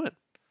should be doing.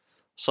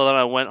 So then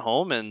I went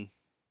home and,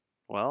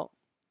 well,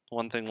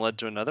 one thing led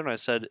to another. And I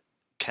said,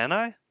 can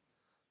I?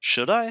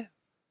 Should I?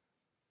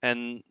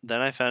 And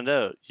then I found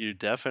out you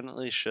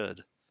definitely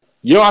should.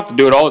 You don't have to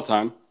do it all the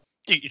time.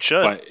 You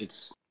should. But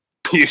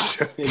you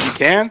should. If you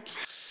can,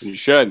 you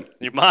should.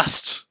 You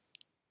must.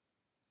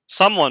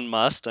 Someone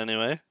must,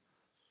 anyway.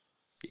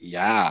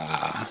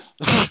 Yeah.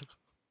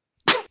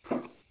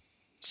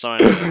 So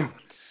anyway,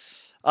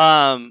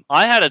 I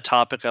had a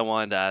topic I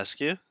wanted to ask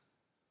you.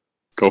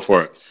 Go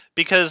for it.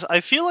 Because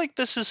I feel like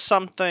this is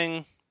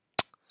something.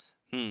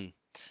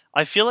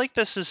 I feel like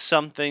this is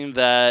something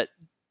that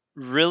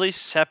really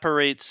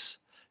separates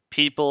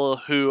people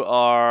who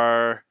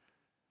are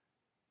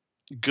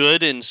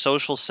good in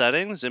social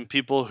settings and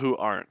people who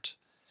aren't.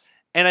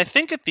 And I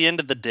think at the end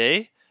of the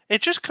day,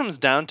 it just comes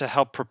down to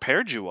how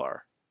prepared you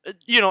are.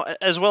 You know,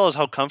 as well as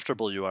how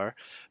comfortable you are.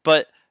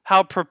 But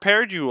how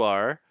prepared you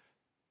are,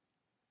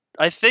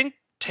 I think,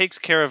 takes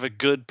care of a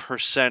good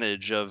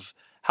percentage of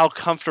how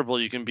comfortable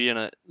you can be in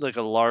a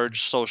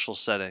large social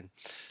setting.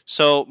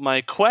 So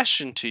my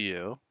question to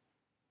you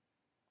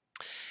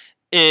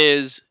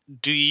is,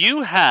 do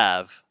you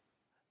have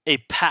a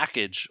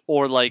package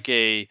or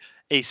a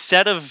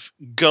set of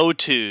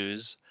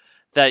go-tos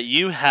that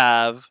you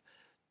have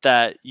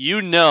that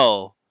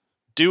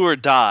do or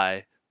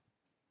die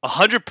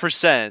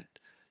 100%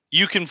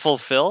 you can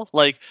fulfill?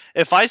 Like,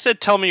 if I said,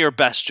 tell me your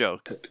best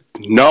joke.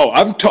 No, I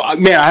haven't told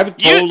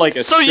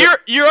So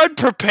you're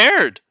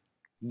unprepared.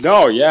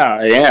 No, yeah,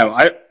 I am.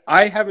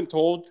 I haven't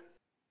told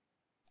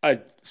a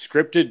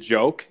scripted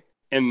joke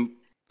in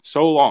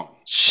so long.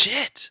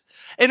 Shit.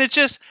 And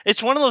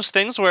it's one of those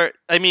things where,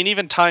 I mean,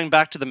 even tying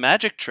back to the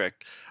magic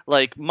trick,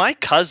 like my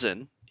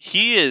cousin,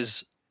 he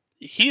is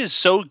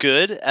so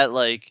good at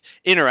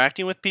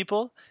interacting with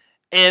people,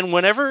 and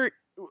whenever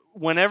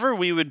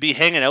we would be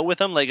hanging out with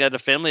him, at a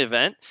family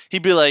event,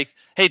 he'd be like,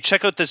 hey,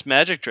 check out this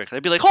magic trick. And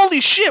I'd be like, holy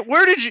shit,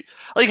 where did you,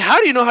 how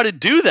do you know how to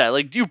do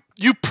that? Do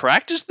you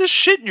practice this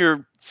shit in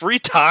your free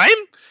time?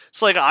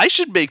 It's I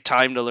should make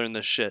time to learn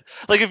this shit.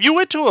 If you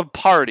went to a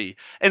party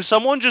and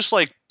someone just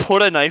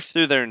put a knife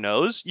through their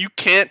nose, you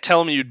can't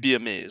tell me you'd be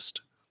amazed.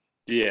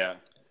 Yeah.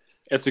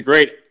 It's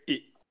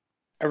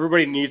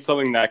everybody needs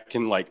something that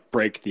can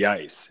break the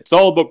ice. It's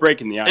all about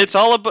breaking the ice. It's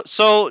all about.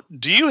 So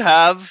do you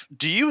have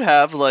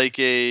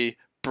a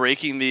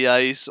breaking the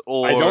ice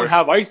or? I don't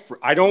have ice.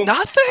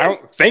 Nothing. I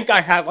don't think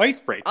I have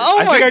icebreakers. Oh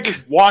I think I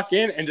just walk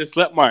in and just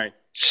let my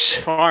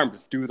charm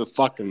just do the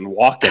fucking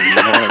walking. You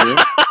know what I mean?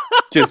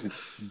 just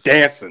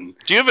dancing.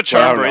 Do you have a Well, I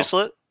charm don't know.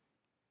 bracelet?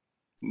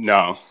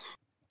 No.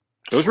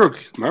 Those were,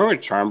 remember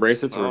when charm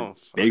bracelets were a Oh,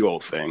 fuck. big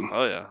old thing?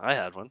 Oh yeah, I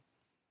had one.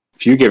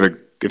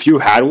 If you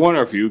had one,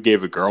 or if you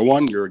gave a girl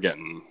one, you were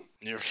getting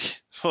You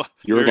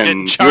you were were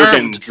getting getting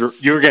charmed.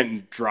 you were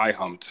getting dry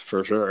humped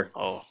for sure.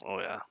 Oh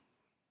yeah.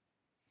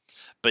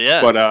 But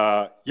yeah. But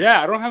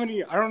yeah, I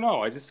don't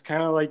know. I just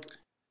kind of like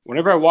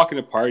whenever I walk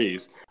into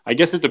parties, I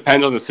guess it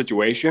depends on the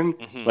situation.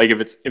 Mhm. Like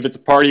if it's a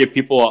party of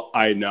people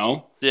I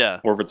know, Yeah.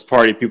 or if it's a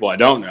party of people I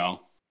don't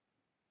know,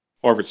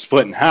 or if it's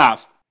split in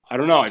half, I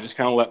don't know. I just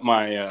kind of let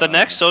my The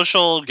next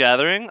social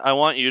gathering, I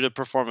want you to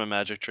perform a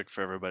magic trick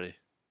for everybody.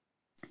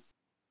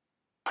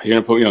 You're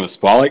gonna put me on the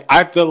spot. Like I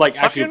have to like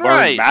Fucking actually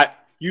learn right.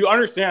 You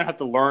understand I have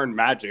to learn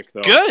magic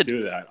though. Good. To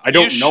do that. I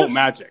don't know should.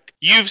 magic.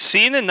 You've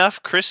seen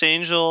enough Chris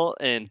Angel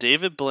and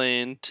David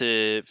Blaine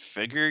to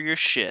figure your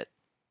shit.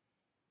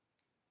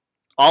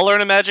 I'll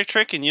learn a magic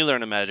trick and you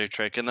learn a magic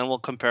trick, and then we'll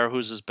compare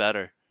whose is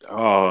better.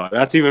 Oh,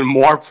 that's even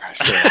more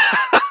pressure.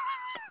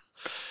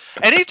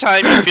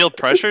 Anytime you feel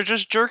pressure,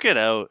 just jerk it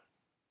out.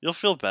 You'll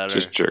feel better.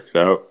 Just jerk it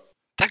out.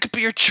 That could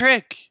be your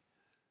trick.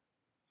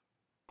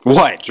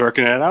 What?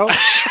 Jerking it out?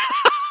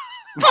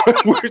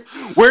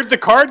 Where'd the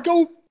card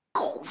go?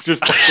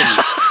 Just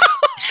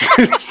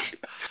fucking,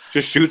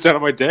 just shoots out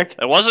of my dick.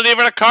 It wasn't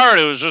even a card,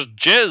 it was just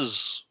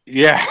jizz.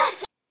 Yeah.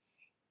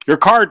 Your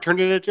card turned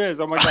into jizz.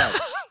 Oh my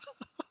god.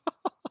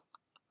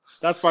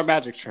 That's my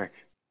magic trick.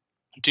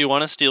 Do you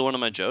want to steal one of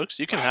my jokes?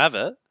 You can have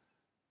it.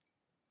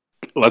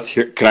 Let's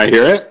hear. Can I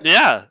hear it?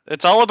 Yeah,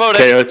 it's all about.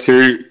 Okay, let's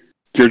hear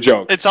your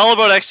joke. It's all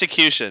about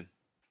execution.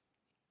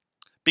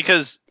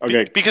 Because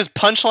because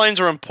punchlines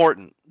are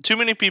important. Too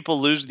many people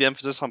lose the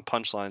emphasis on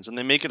punchlines, and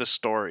they make it a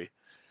story.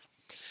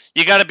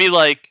 You got to be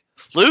like,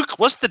 Luke,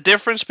 what's the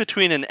difference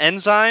between an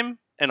enzyme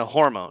and a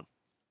hormone?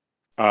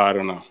 I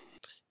don't know.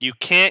 You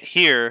can't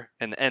hear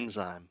an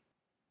enzyme.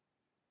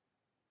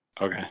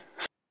 Okay.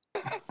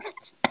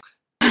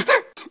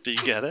 Do you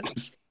get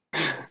it?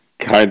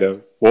 Kind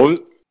of.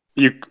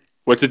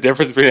 What's the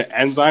difference between an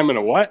enzyme and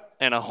a what?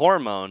 And a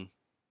hormone.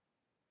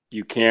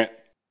 You can't.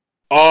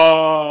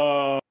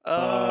 Oh,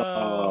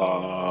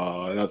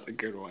 Oh, that's a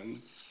good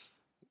one.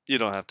 You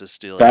don't have to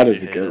steal it. That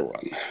is a good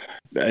one.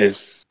 That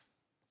is.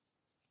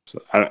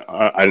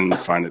 I didn't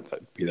find it to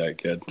be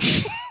that good.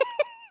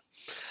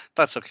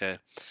 That's okay.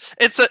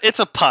 It's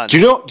a pun.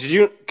 Did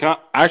you?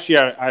 Actually,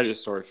 I had a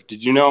story.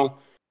 Did you know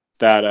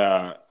that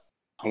I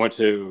went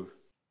to?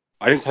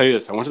 I didn't tell you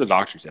this. I went to the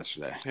doctor's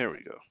yesterday. Here we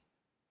go.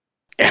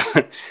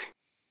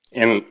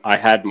 And I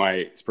had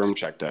my sperm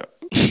checked out.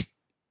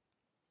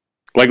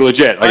 Like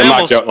legit. Like I'm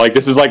not joking. Like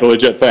this is like a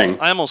legit thing.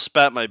 I almost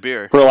spat my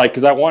beer. For like,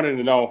 because I wanted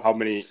to know how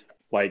many.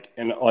 Like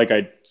and like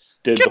I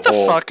did. Get the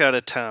whole, fuck out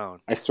of town.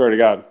 I swear to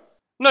God.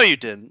 No, you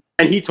didn't.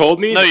 And he told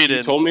me. No, you didn't.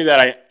 He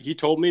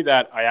told me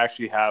that I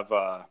actually have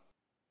I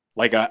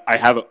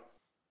have a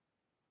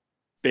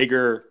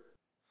bigger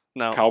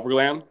cowper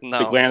gland. No.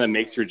 The gland that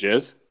makes your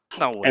jizz.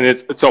 No way.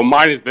 And so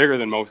mine is bigger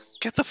than most.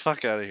 Get the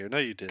fuck out of here. No,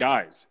 you didn't.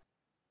 Guys.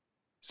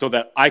 So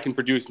that I can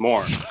produce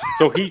more.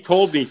 So he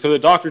told me. So the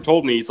doctor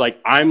told me, he's like,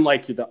 I'm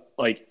the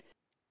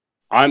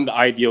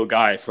ideal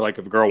guy for like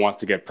if a girl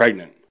wants to get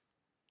pregnant.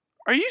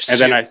 Are you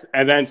serious?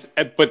 And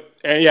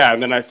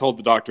then I told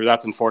the doctor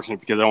that's unfortunate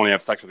because I only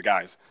have sex with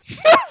guys.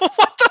 What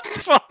the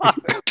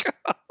fuck?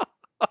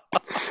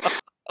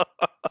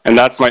 and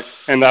that's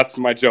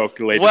my joke,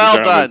 ladies well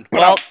and gentlemen. Done.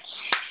 Well,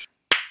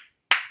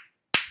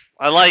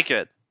 I like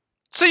it.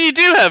 So you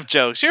do have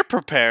jokes. You're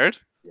prepared.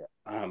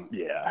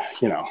 Yeah,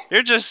 you know.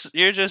 You're just.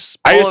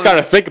 I just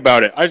gotta think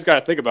about it.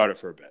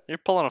 For a bit. You're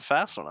pulling a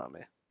fast one on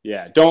me.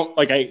 Yeah, don't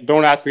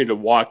ask me to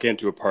walk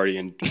into a party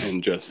and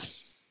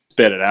just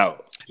spit it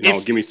out.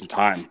 Give me some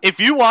time. If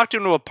you walked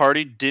into a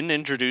party, didn't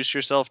introduce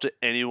yourself to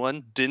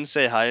anyone, didn't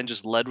say hi, and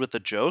just led with a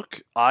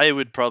joke, I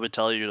would probably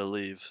tell you to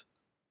leave.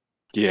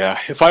 Yeah,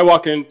 if I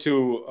walk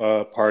into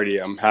a party,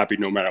 I'm happy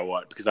no matter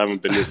what because I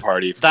haven't been to a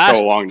party for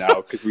so long now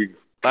because we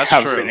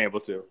haven't been able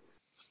to.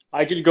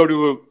 I could go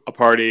to a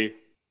party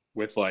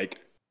with like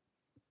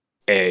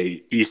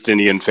a East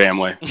Indian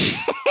family.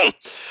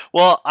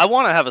 Well, I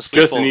want to have a sleepover.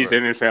 Just an East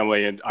Indian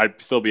family, and I'd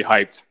still be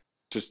hyped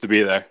just to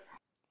be there.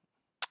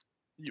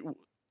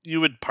 You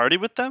would party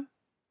with them?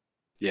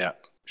 Yeah,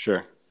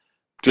 sure.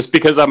 Just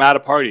because I'm at a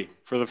party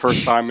for the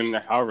first time in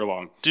however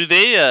long. Do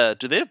they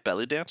have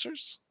belly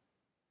dancers?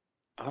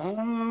 I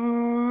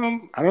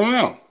don't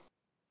know.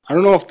 I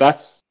don't know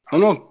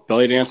if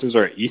belly dancers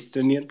are an East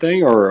Indian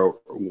thing or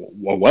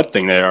what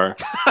thing they are.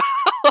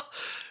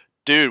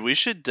 Dude, we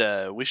should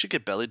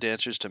get belly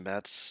dancers to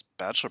Matt's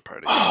bachelor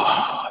party.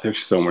 Oh, there's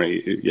so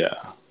many. Yeah,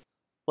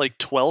 like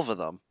 12 of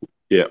them.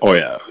 Yeah. Oh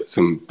yeah,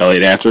 some belly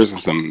dancers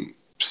and some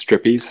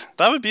strippies.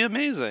 That would be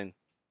amazing.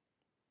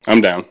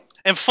 I'm down.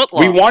 And footlong.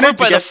 We wanted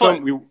to get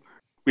some.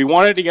 We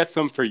wanted to get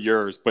some for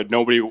yours, but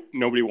nobody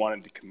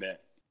wanted to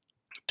commit.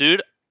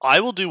 Dude, I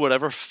will do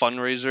whatever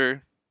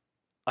fundraiser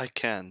I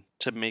can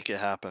to make it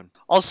happen.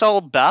 I'll sell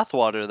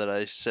bathwater that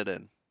I sit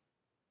in,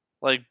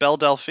 like Belle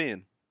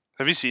Delphine.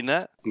 Have you seen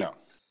that? No.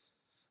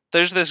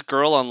 There's this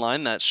girl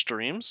online that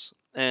streams,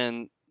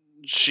 and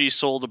she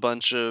sold a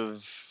bunch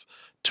of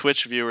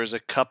Twitch viewers a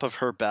cup of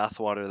her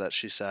bathwater that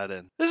she sat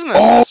in. Isn't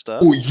that messed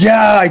up? Oh,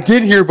 yeah, I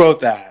did hear about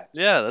that.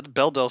 Yeah, that's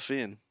Belle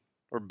Delphine.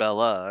 Or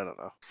Bella, I don't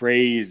know.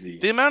 Crazy.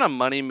 The amount of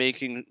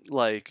money-making,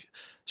 like,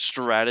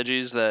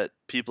 strategies that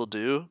people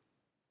do,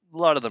 a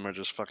lot of them are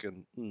just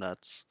fucking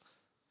nuts.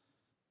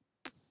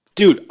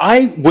 Dude,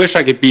 I wish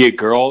I could be a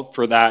girl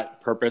for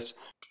that purpose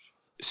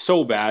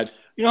so bad.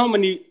 You know how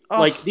many,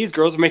 like, these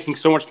girls are making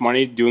so much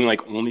money doing,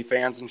 like,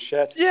 OnlyFans and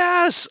shit?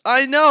 Yes,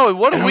 I know. And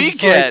what do we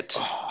get?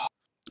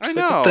 I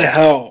know. What the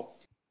hell?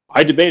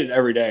 I debate it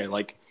every day,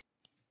 like,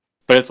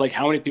 but it's like,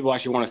 how many people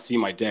actually want to see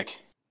my dick?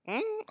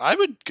 I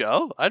would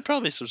go. I'd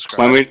probably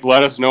subscribe.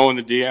 Let us know in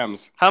the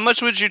DMs. How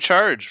much would you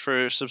charge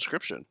for a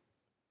subscription?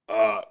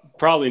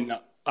 Probably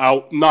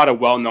not a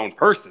well-known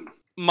person.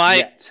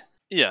 Yet.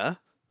 Yeah.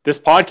 This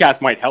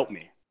podcast might help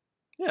me.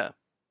 Yeah.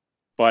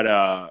 But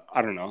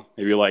I don't know,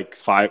 maybe like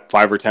 $5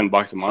 or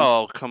 $10 a month.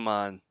 Oh, come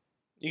on.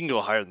 You can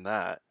go higher than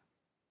that.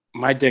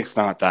 My dick's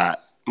not that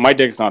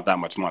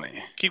much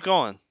money. Keep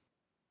going.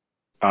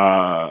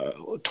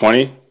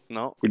 20?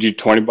 No. Would you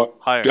 $20?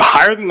 Higher.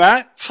 Higher than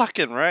that?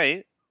 Fucking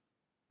right.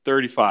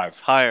 35.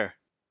 Higher.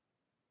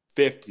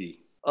 50.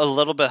 A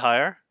little bit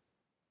higher.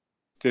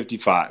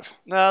 55.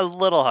 A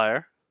little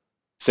higher.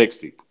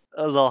 60.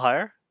 A little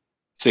higher.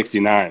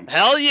 69.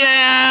 Hell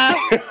yeah!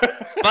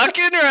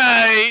 Fucking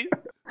right.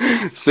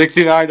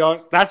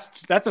 $69.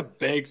 That's a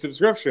big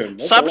subscription.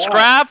 That's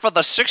Subscribe for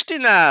the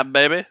 69,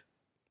 baby.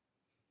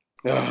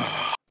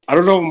 I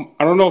don't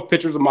know if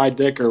pictures of my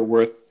dick are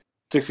worth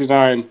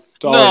 $69.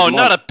 No,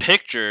 not a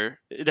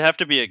picture. It'd have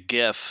to be a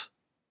GIF.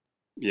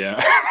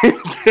 Yeah.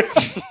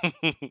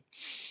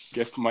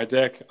 GIF of my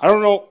dick. I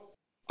don't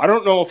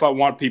know if I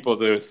want people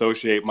to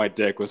associate my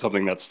dick with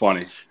something that's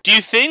funny. Do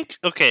you think?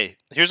 Okay,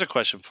 here's a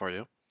question for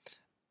you.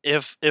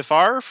 If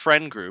our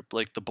friend group,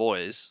 like the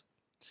boys,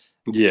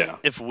 yeah,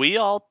 if we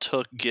all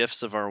took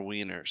GIFs of our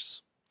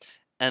wieners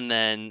and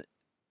then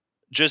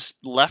just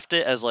left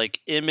it as like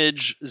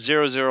image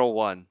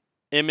 001,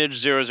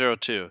 image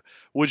 002,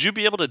 would you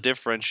be able to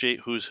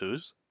differentiate who's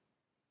whose?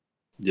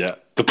 Yeah,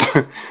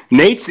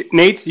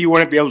 Nate's you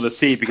wouldn't be able to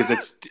see because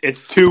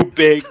it's too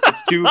big.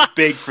 It's too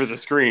big for the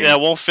screen. Yeah,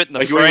 it won't fit in the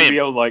frame. You wouldn't be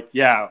able to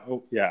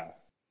yeah.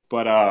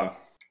 But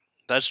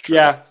that's true.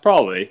 Yeah,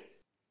 probably.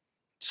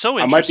 So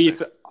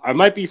interesting. I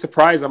might be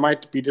surprised. I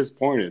might be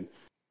disappointed.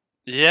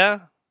 Yeah,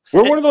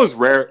 we're one of those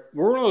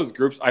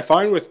groups. I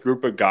find with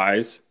group of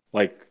guys,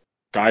 like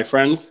guy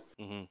friends,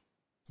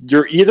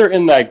 you're either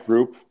in that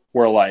group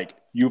where like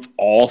you've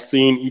all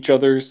seen each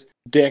other's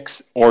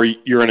dicks, or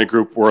you're in a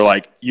group where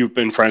like you've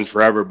been friends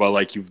forever, but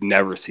like you've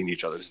never seen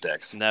each other's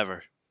dicks.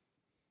 Never.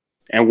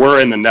 And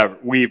we're in the never.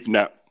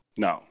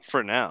 No.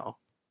 For now.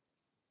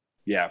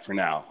 Yeah, for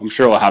now. I'm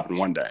sure it'll happen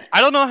one day.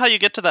 I don't know how you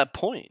get to that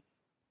point.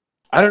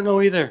 I don't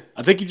know either.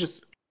 I think you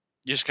just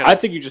have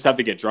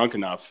to get drunk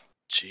enough.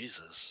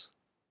 Jesus.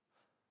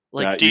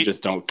 Like you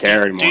just don't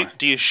care anymore.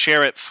 Do you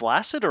share it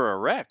flaccid or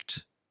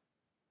erect?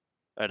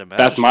 I'd imagine.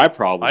 That's my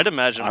problem. I'd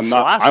imagine I'm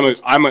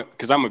flaccid.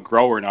 because I'm a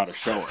grower, not a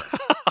shower.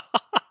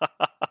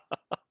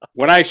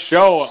 When I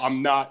show,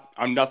 I'm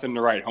nothing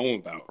to write home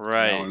about.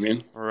 Right. You know what I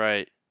mean?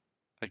 Right.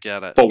 I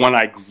get it. But when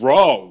I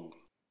grow,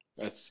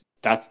 that's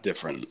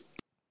different.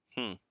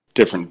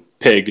 Different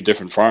pig,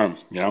 different farm,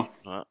 you know?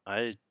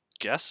 I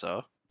guess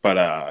so. But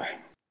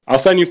I'll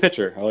send you a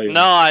picture. I'll let you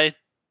know. I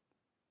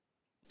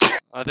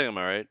think I'm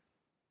alright.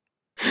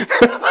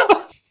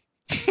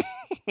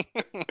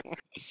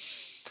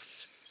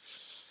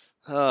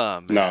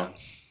 Oh, man. No.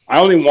 I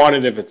only want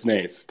it if it's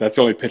Nate's. That's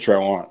the only picture I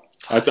want.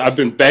 I've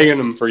been begging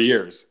him for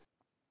years.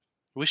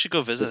 We should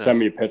go visit him. Send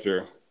me a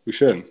picture. We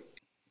should.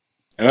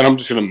 And then I'm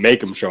just going to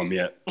make him show me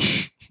it.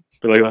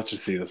 Be like, let's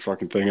just see this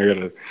fucking thing.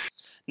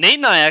 Nate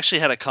and I actually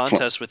had a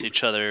contest with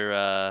each other.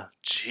 I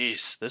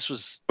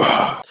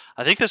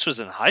think this was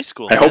in high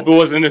school. I hope it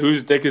wasn't a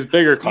whose dick is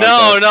bigger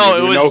contest. No,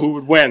 it was. Know who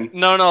would win.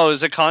 No, it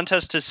was a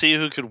contest to see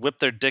who could whip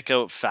their dick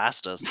out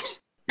fastest.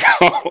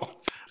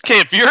 Okay,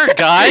 if you're a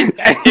guy,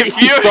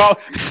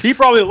 he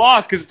probably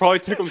lost because it probably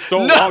took him so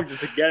long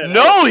just to get it.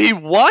 No, he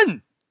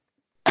won.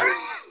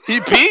 He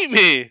beat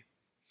me.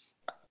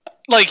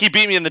 Like he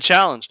beat me in the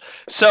challenge.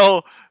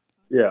 So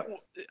yeah,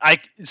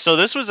 So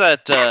this was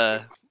at.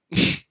 I'm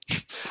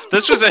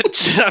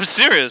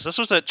serious. This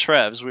was at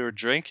Trev's. We were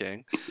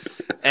drinking,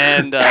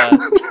 and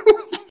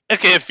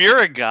okay, if you're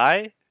a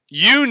guy,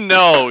 you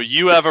know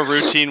you have a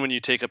routine when you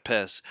take a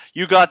piss.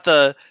 You got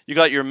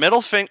your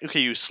middle finger.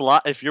 Okay, you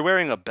slide. If you're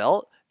wearing a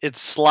belt,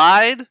 it's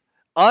slide,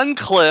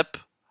 unclip,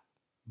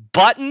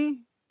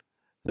 button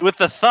with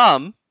the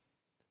thumb,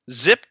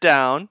 zip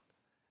down,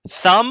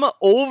 thumb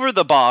over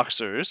the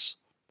boxers,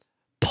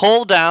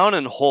 pull down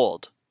and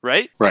hold.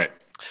 Right. Right.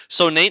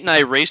 So Nate and I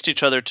raced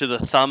each other to the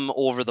thumb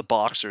over the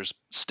boxers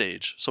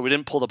stage. So we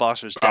didn't pull the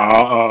boxers down.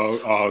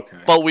 Oh, okay.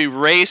 But we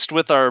raced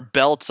with our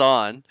belts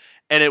on,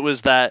 and it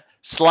was that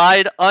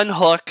slide,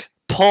 unhook,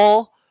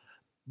 pull,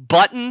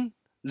 button,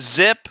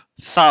 zip,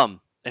 thumb.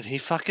 And he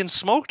fucking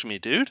smoked me,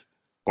 dude.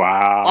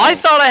 Wow. I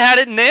thought I had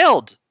it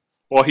nailed.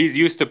 Well, he's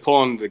used to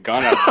pulling the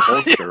gun out of the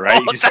holster,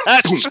 right?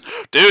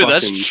 Dude,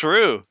 that's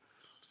true.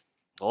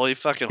 Well, he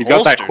fucking He's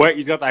holstered.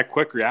 got that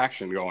quick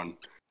reaction going.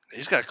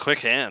 He's got quick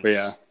hands. But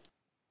yeah.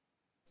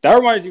 That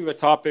reminds me of a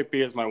topic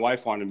because my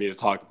wife wanted me to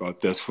talk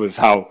about this, was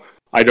how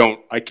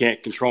I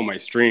can't control my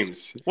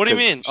streams. What do you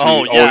mean?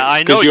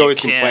 I know she you always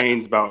can't.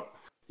 complains about.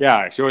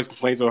 Yeah, she always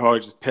complains about how I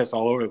just piss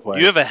all over the place.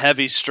 You have a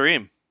heavy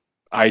stream.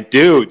 I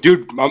do,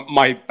 dude.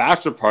 My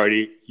bachelor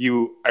party,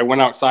 I went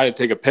outside to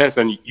take a piss,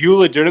 and you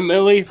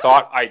legitimately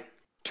thought I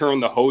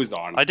turned the hose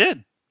on. I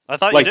did. I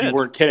thought like you did. You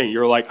weren't kidding. You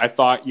were like, I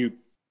thought you,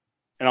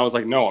 and I was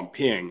like, no, I'm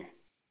peeing.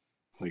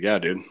 Like, yeah,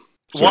 dude.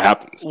 That's what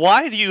happens.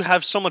 Why do you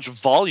have so much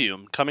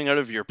volume coming out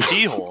of your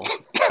pee hole?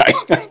 I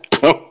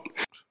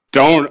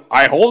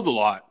hold a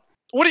lot.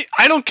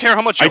 I don't care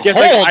how much you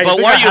hold,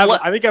 but why you?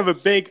 I think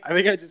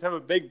I just have a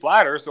big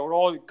bladder, so it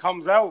all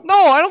comes out. No,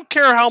 I don't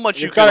care how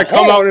much it's got to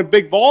come out in a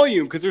big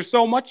volume because there's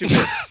so much of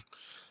it.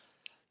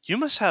 You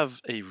must have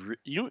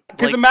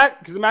because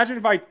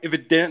imagine if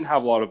it didn't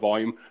have a lot of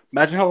volume.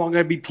 Imagine how long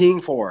I'd be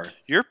peeing for.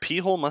 Your pee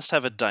hole must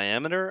have a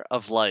diameter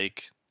of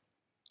like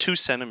 2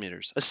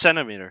 centimeters, a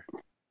centimeter.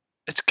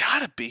 It's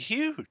gotta be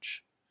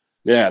huge.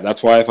 Yeah,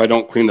 that's why if I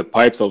don't clean the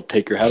pipes, I'll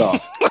take your head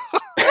off.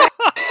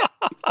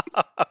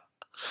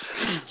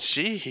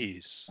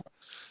 Jeez.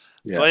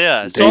 Yeah, but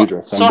yeah,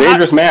 dangerous. I'm a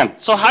dangerous man.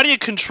 So how do you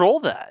control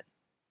that?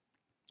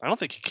 I don't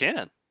think you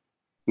can.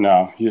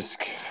 No, you just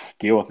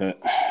deal with it.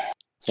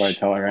 That's what I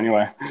tell her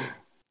anyway.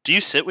 Do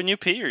you sit when you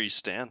pee or you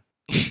stand?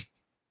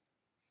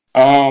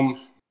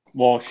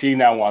 Well, she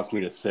now wants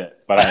me to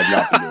sit, but I have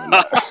not been doing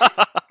that.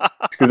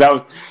 Because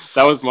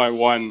that was my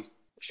one.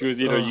 She was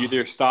you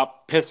either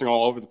stop pissing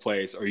all over the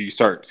place or you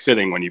start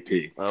sitting when you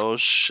pee. Oh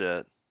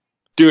shit.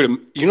 Dude,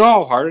 you know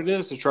how hard it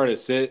is to try to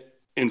sit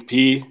and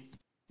pee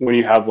when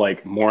you have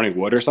like morning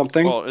wood or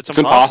something? Well, it's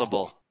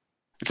impossible.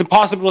 It's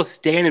impossible to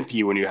stand and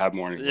pee when you have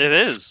morning wood. It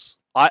is.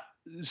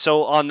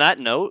 So on that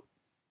note,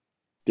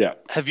 yeah.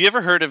 Have you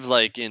ever heard of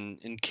like in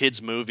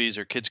kids movies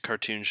or kids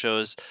cartoon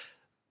shows,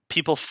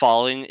 people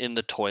falling in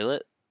the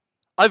toilet?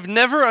 I've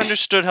never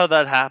understood how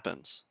that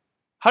happens.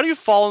 How do you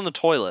fall in the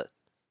toilet?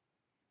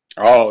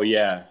 Oh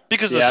yeah.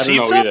 Because the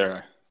seat's up?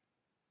 Either.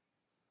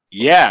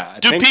 Yeah.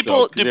 Do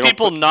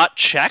people not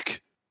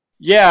check?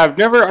 Yeah, I've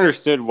never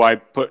understood why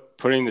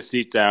putting the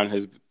seat down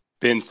has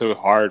been so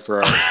hard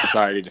for our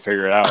society to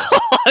figure it out.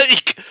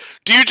 Like,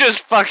 do you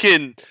just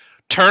fucking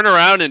turn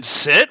around and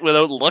sit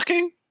without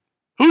looking?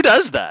 Who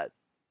does that?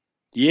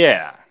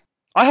 Yeah.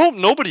 I hope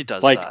nobody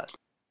does that.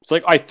 It's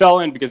like I fell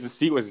in because the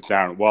seat was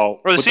down. Well,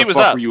 or the seat was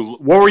up.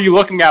 What were you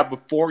looking at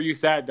before you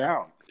sat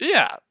down?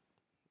 Yeah.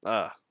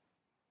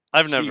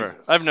 I've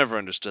never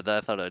understood that.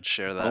 I thought I'd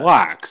share that.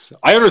 Relax.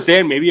 I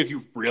understand maybe if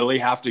you really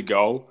have to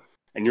go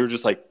and you're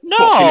just like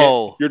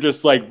you're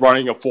just like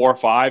running a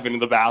 4-5 into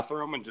the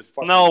bathroom and just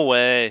fucking... No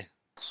way.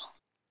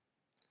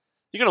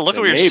 You gotta look at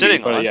what you're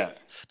sitting on. Yeah.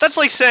 That's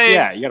like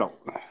saying you know.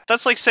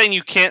 That's like saying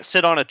you can't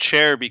sit on a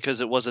chair because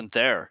it wasn't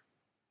there.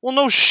 Well,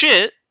 no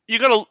shit. You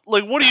gotta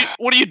what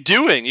are you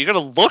doing? You gotta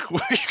look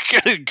where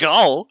you're gonna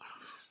go.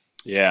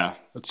 Yeah,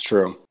 that's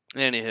true.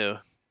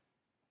 Anywho.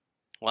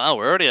 Wow,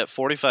 we're already at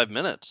 45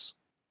 minutes.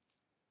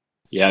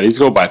 Yeah, these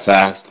go by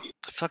fast.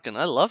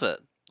 I love it.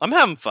 I'm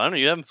having fun. Are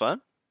you having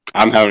fun?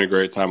 I'm having a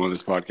great time on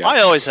this podcast. I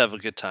always have a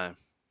good time.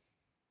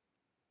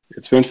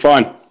 It's been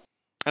fun.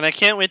 And I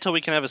can't wait till we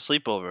can have a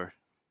sleepover.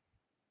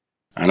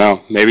 I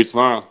know. Maybe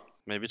tomorrow.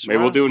 Maybe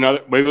we'll do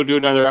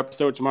another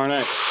episode tomorrow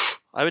night.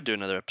 I would do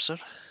another episode.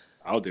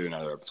 I'll do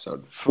another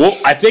episode. Well,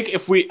 I think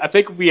if we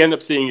end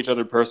up seeing each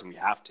other in person, we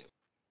have to.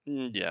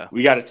 Yeah.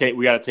 We got to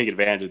take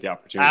advantage of the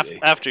opportunity.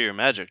 After your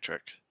magic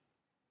trick.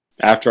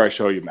 After I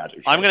show you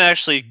magic trick. I'm going to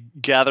actually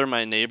gather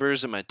my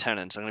neighbors and my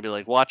tenants. I'm going to be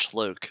like, watch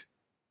Luke.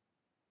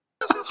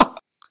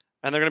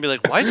 And they're going to be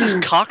like, why is this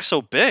cock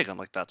so big? I'm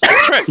like, that's the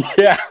trick.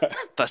 Yeah.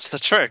 That's the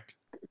trick.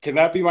 Can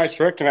that be my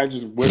trick? Can I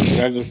just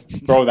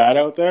throw that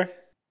out there?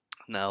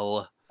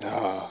 No.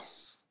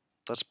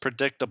 That's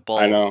predictable.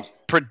 I know.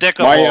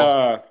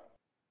 Predictable.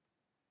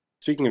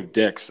 Speaking of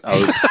dicks, I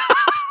was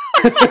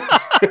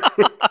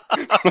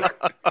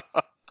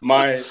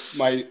my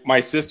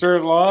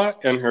sister-in-law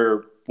and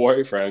her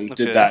boyfriend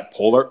did that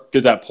polar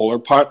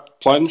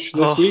plunge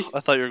this week.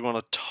 I thought you were going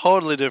a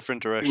totally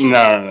different direction.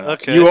 No.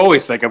 Okay. You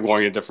always think I'm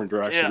going a different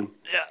direction.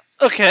 Yeah.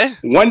 Okay.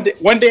 One day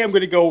I'm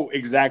going to go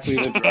exactly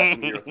the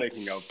direction you're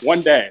thinking of.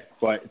 One day,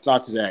 but it's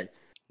not today.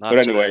 But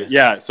anyway,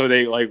 yeah. So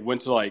they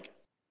went to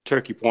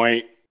Turkey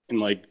Point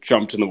and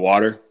jumped in the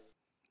water.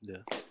 Yeah.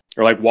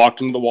 Or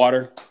walked into the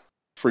water,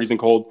 freezing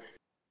cold.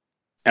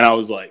 And I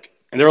was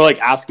and they were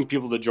asking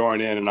people to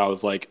join in, and I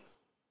was like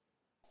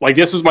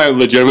this was my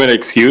legitimate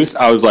excuse.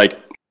 I was like,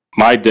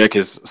 my dick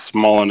is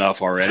small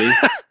enough already.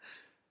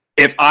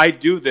 If I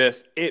do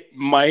this, it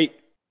might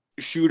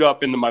shoot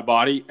up into my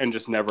body and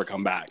just never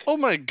come back. Oh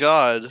my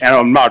god. And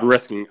I'm not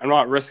risking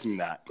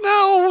that.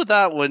 No,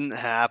 that wouldn't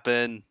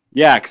happen.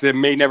 Yeah, because it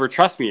may never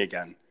trust me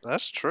again.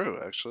 That's true,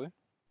 actually.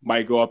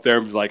 Might go up there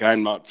and be like,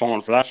 I'm not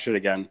falling for that shit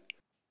again.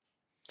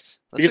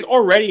 Because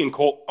already in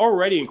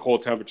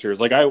cold temperatures,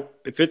 like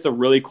if it's a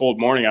really cold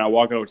morning and I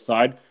walk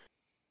outside,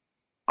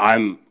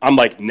 I'm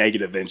like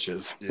negative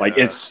inches. Yeah. Like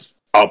it's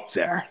up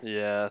there.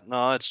 Yeah,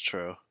 no, it's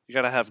true. You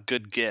gotta have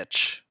good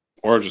gitch.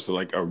 Or just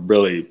like a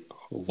really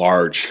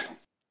large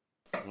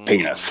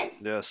penis.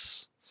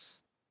 Yes.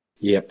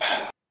 Yep.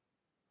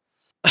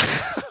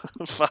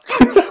 Fuck.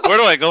 Where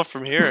do I go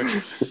from here?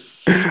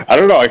 I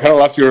don't know. I kind of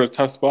left you in a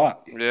tough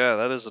spot. Yeah,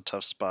 that is a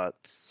tough spot.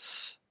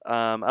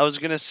 I was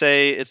gonna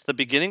say it's the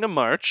beginning of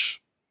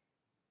March.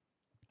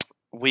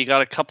 We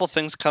got a couple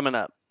things coming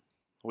up.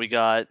 We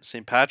got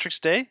St. Patrick's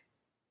Day.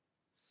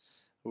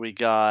 We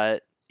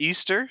got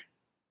Easter.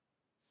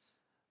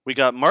 We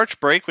got March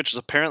break, which is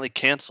apparently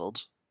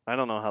canceled. I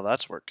don't know how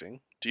that's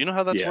working. Do you know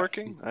how that's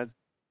working?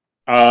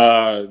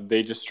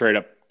 They just straight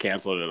up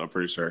canceled it, I'm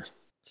pretty sure.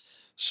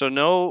 So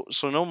no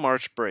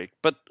March break.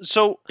 But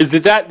so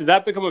did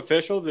that become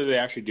official? Did they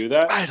actually do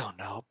that? I don't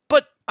know.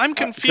 But I'm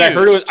confused. I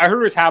heard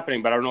it was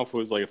happening, but I don't know if it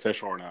was like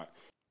official or not.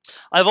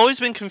 I've always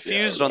been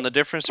confused on the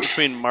difference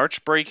between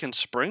March break and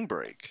spring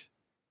break.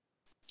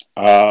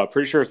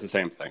 Pretty sure it's the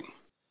same thing.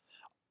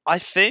 I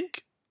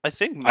think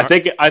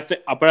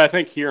but I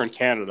think here in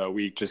Canada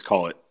we just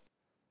call it,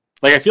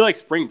 like, I feel like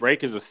spring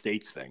break is a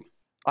states thing.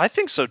 I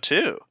think so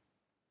too.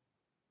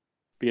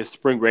 Because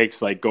spring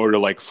breaks like go to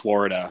like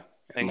Florida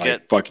and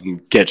like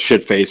get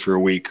shit faced for a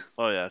week.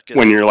 Oh yeah,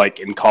 when you're like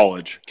in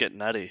college, get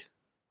nutty.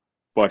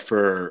 But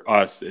for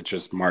us, it's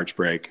just March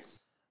break.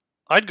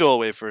 I'd go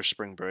away for a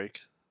spring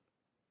break.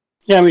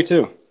 Yeah, me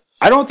too.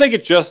 I don't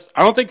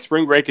think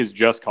spring break is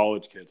just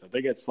college kids. I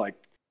think it's like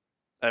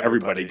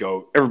everybody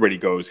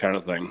goes kind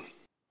of thing.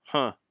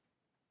 Huh.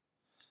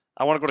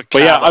 I want to go to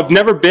Cabo. But yeah, I've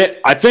never been.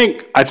 I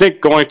think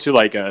going to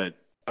like a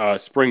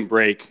spring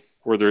break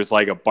where there's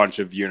like a bunch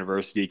of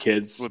university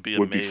kids would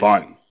be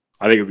fun.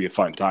 I think it would be a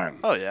fun time.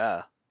 Oh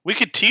yeah. We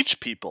could teach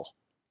people.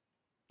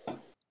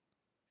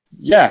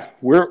 Yeah,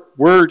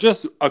 we're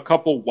just a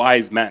couple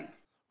wise men.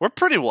 We're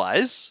pretty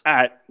wise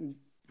at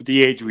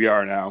the age we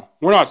are now.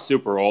 We're not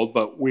super old,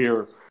 but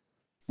we've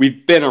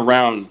been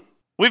around.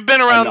 We've been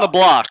around the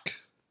block.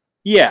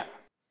 Yeah,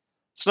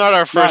 it's not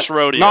our first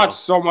rodeo. Not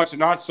so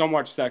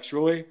much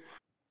sexually,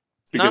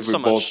 because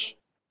we've both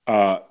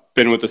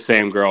been with the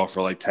same girl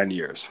for like 10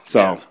 years.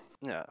 So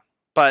yeah.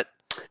 But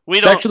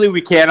sexually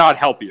we cannot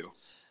help you.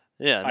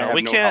 Yeah, no,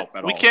 we can't.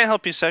 We can't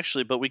help you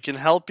sexually, but we can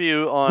help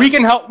you on. We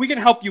can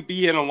help you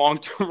be in a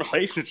long-term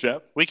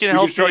relationship. We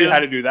can show you how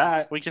to do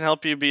that. We can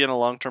help you be in a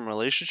long-term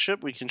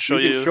relationship. We can show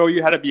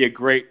you how to be a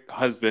great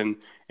husband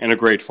and a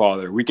great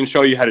father. We can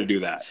show you how to do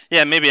that.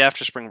 Yeah, maybe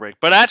after spring break.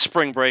 But at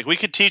spring break, we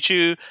could teach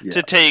you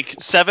to take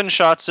 7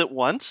 shots at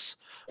once.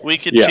 We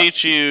could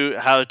teach you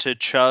how to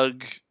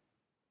chug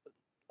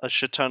a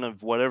shit ton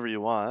of whatever you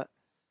want.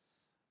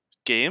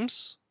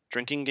 Games,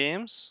 drinking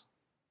games.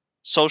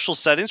 Social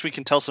settings, we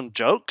can tell some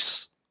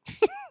jokes.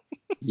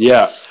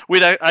 Yeah,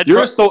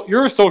 you're a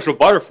social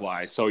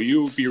butterfly, so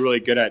you'd be really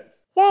good at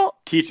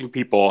teaching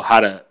people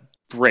how to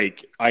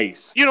break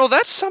ice. You know,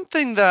 that's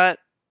something that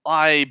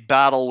I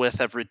battle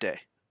with every day.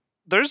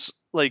 There's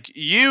like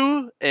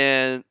you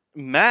and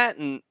Matt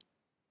and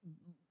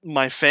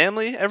my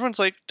family. Everyone's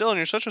like, Dylan,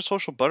 you're such a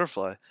social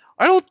butterfly.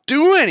 I don't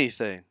do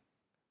anything.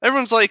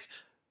 Everyone's like,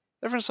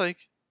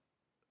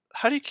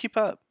 how do you keep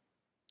up?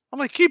 I'm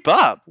like, keep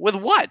up with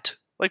what?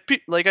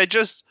 Like I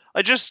just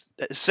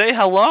say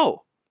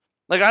hello.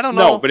 Like I don't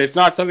know. No, but it's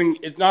not something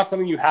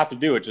you have to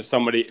do. It's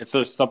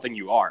just something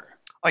you are.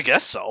 I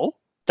guess so.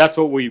 That's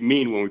what we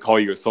mean when we call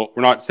you a soul.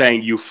 We're not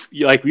saying you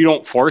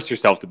don't force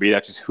yourself to be.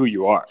 That's just who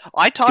you are.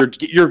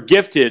 You're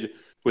gifted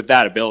with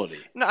that ability.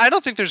 No, I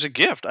don't think there's a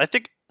gift. I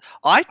think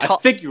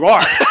you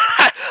are.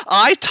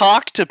 I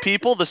talk to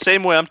people the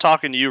same way I'm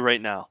talking to you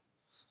right now.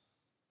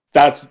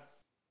 That's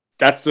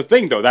the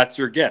thing, though. That's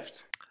your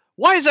gift.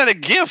 Why is that a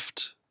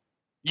gift?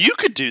 You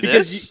could do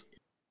this.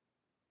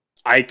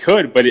 I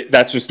could, but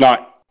that's just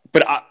not.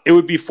 But it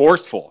would be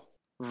forceful.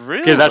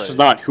 Really? Because that's just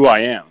not who I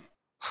am.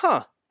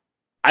 Huh.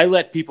 I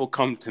let people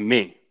come to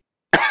me.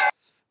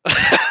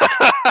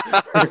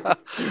 I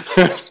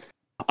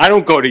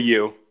don't go to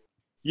you.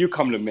 You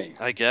come to me.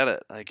 I get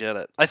it.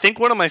 I think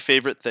one of my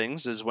favorite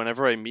things is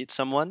whenever I meet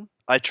someone,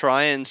 I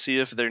try and see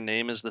if their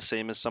name is the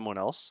same as someone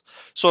else.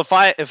 So if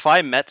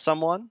I met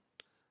someone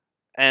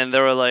and they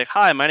were like,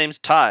 "Hi, my name's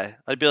Ty,"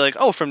 I'd be like,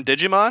 "Oh, from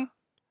Digimon?"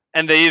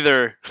 And they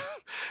either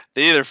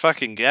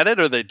fucking get it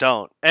or they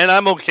don't. And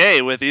I'm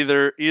okay with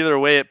either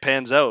way it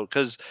pans out.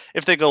 Because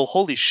if they go,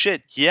 "Holy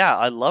shit, yeah,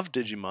 I love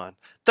Digimon,"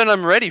 then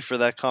I'm ready for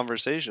that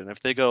conversation.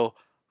 If they go,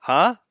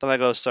 "Huh?" then I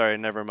go, "Sorry,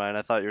 never mind.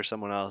 I thought you were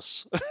someone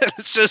else."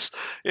 It's just,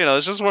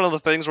 it's just one of the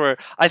things where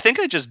I think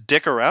I just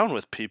dick around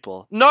with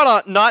people.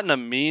 Not in a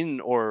mean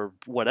or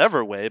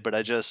whatever way, but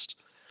I just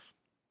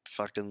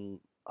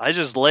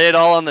lay it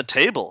all on the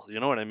table. You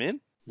know what I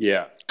mean?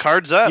 Yeah.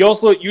 Cards up.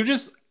 You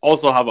just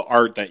also have an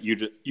art that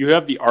you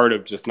have the art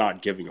of just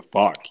not giving a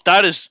fuck.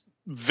 That is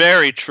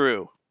very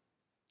true.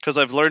 Because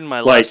I've learned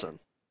my lesson.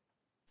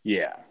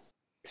 Yeah.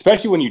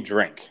 Especially when you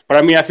drink. But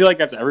I mean, I feel like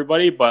that's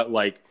everybody, but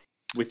like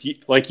with you,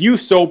 like you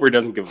sober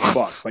doesn't give a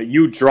fuck, but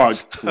you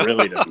drunk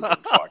really doesn't give a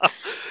fuck.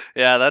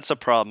 Yeah, that's a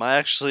problem. I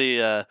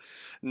actually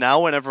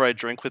now whenever I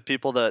drink with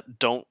people that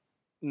don't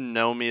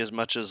know me as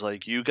much as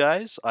like you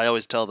guys, I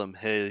always tell them,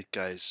 "Hey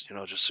guys,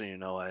 just so you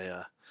know,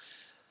 I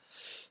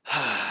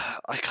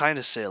kind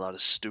of say a lot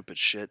of stupid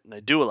shit, and I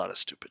do a lot of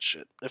stupid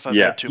shit. If I've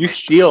had too you much,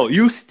 steal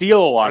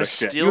a lot I of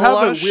shit. steal You a have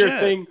lot a of weird shit.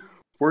 thing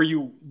where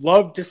you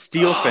love to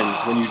steal things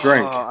when you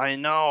drink. I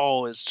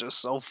know, it's just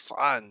so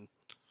fun.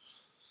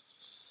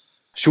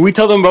 Should we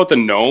tell them about the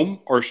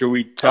gnome, or should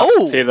we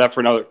save that for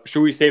another?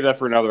 Should we save that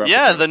for another episode?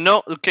 Yeah, the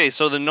gnome. Okay,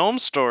 so the gnome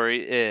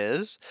story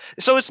is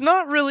it's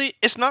not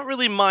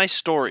really my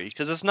story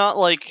because it's not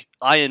like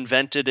I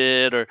invented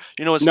it or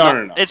No.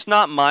 It's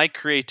not my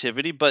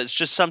creativity, but it's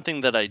just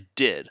something that I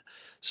did.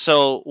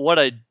 So what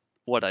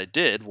I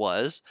did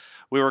was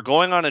we were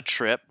going on a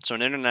trip, so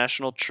an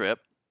international trip.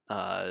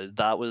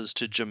 That was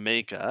to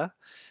Jamaica,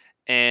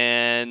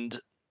 and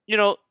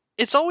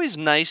it's always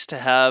nice to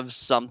have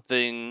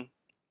something,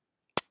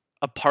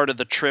 a part of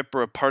the trip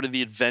or a part of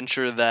the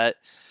adventure that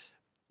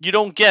you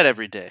don't get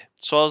every day.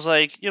 So I was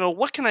like,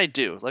 what can I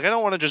do? Like, I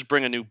don't want to just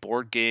bring a new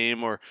board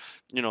game or,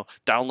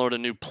 download a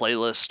new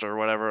playlist or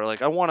whatever.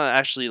 Like, I want to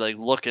actually like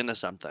look into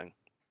something.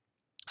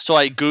 So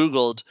I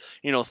Googled,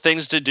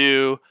 things to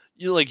do,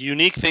 like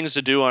unique things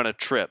to do on a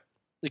trip.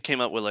 It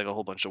came up with like a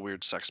whole bunch of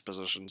weird sex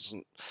positions.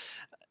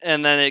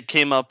 And then it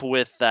came up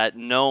with that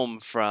gnome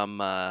from,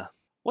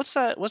 what's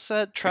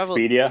that travel?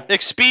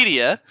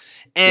 Expedia.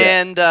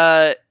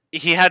 And,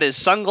 he had his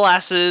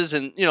sunglasses,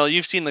 and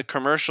you've seen the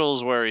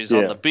commercials where he's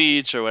on the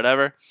beach or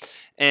whatever.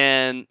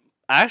 And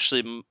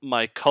actually,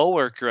 my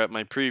coworker at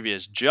my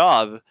previous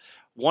job,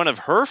 one of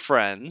her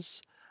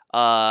friends,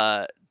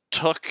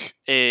 took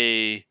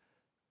I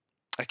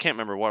can't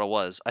remember what it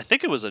was. I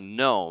think it was a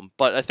gnome,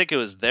 but I think it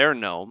was their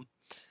gnome.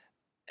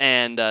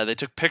 And they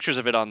took pictures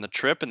of it on the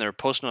trip, and they were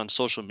posting on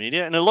social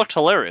media, and it looked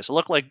hilarious. It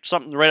looked like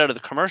something right out of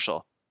the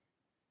commercial.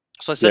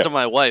 So I said to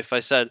my wife,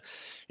 I said,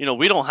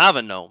 we don't have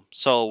a gnome,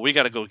 so we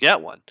got to go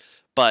get one.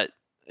 But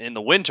in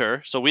the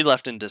winter, so we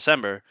left in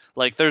December,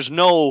 like there's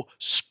no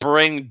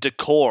spring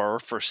decor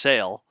for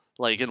sale,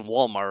 like in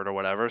Walmart or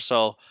whatever.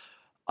 So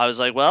I was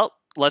like, well,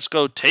 let's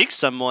go take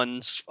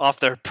someone's off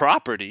their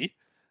property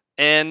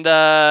and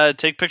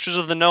take pictures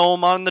of the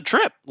gnome on the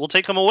trip. We'll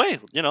take them away,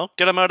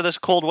 get them out of this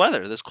cold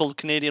weather, this cold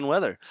Canadian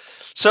weather.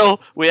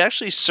 So we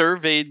actually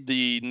surveyed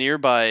the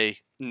nearby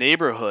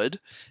neighborhood.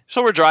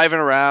 So we're driving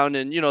around,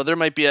 and there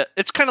might be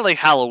it's kind of like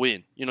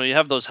Halloween. You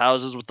have those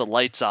houses with the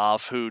lights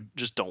off who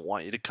just don't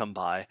want you to come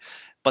by.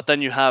 But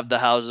then you have the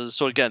houses,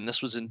 so again,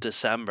 this was in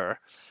December.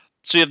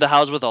 So you have the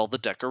house with all the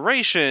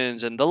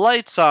decorations and the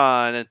lights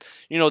on, and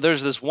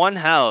there's this one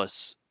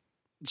house.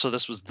 So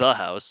this was the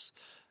house.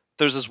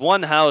 There's this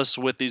one house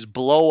with these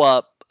blow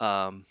up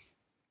what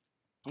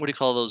do you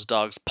call those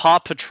dogs? Paw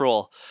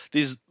Patrol.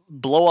 These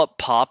blow up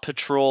Paw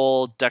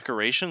Patrol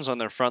decorations on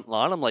their front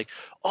lawn. I'm like,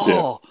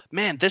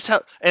 man, this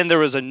house. And there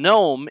was a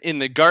gnome in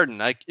the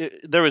garden.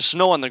 There was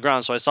snow on the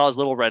ground, so I saw his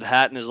little red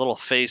hat and his little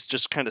face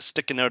just kind of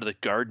sticking out of the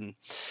garden.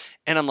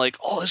 And I'm like,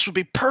 this would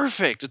be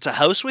perfect. It's a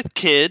house with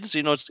kids.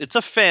 It's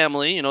a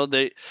family.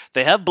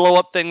 They have blow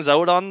up things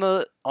out on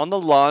the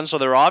lawn, so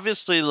they're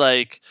obviously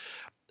like,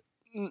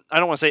 I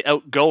don't want to say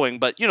outgoing,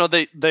 but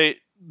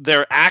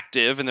they're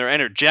active and they're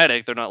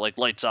energetic. They're not like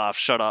lights off,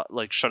 shut out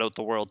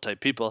the world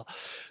type people.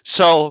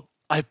 So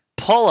I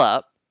pull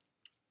up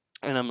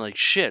and I'm like,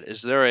 shit,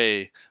 is there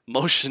a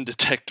motion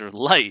detector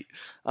light?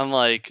 I'm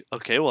like,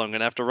 okay, well, I'm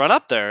going to have to run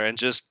up there and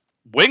just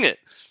wing it.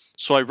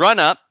 So I run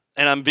up,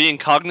 and I'm being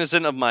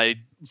cognizant of my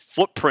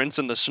footprints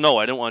in the snow.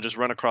 I didn't want to just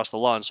run across the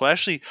lawn. So I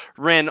actually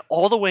ran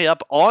all the way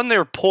up on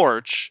their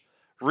porch,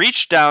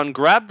 reached down,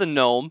 grabbed the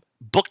gnome,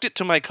 booked it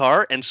to my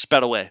car, and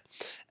sped away.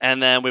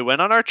 And then we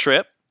went on our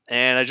trip,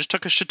 and I just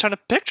took a shit ton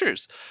of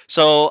pictures.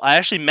 So I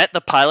actually met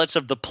the pilots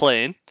of the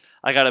plane.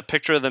 I got a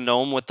picture of the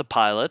gnome with the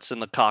pilots in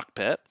the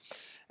cockpit.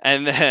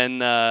 And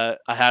then I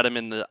had him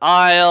in the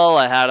aisle.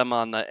 I had him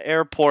on the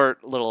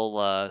airport little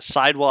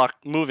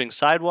moving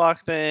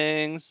sidewalk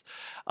things.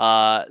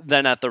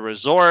 Then at the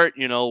resort,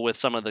 with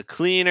some of the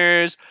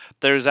cleaners.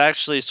 There's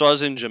actually, so I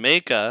was in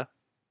Jamaica.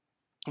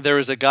 There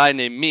was a guy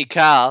named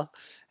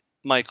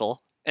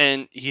Michael,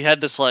 and he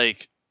had this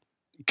like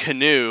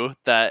canoe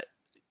that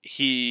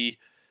he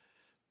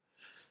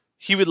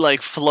would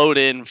like float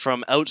in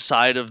from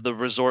outside of the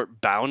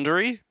resort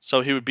boundary.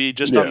 So he would be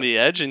just on the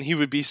edge, and he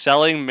would be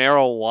selling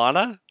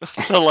marijuana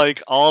to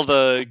like all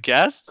the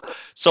guests.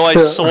 So I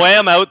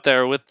swam out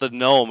there with the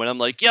gnome, and I'm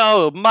like,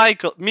 yo,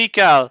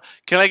 Mikal,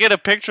 can I get a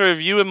picture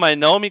of you and my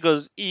gnome? He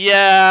goes,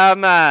 yeah,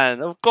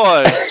 man, of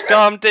course.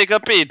 Come take a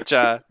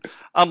picture.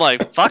 I'm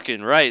like,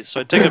 fucking right.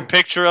 So I take a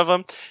picture of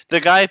him.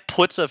 The guy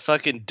puts a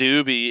fucking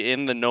doobie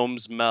in the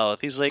gnome's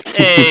mouth. He's like,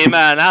 hey,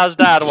 man, how's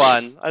that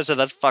one? I said,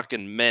 that's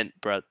fucking mint,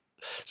 bro.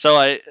 So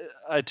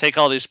I take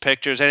all these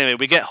pictures. Anyway,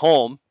 we get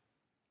home.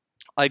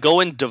 I go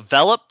and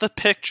develop the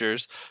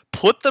pictures,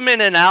 put them in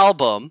an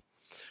album,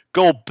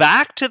 go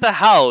back to the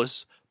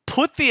house,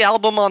 put the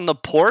album on the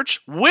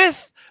porch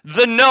with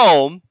the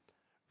gnome,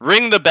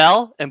 ring the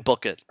bell, and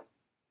book it.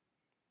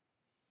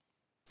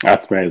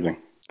 That's amazing.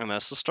 And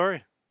that's the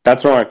story.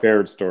 That's one of my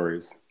favorite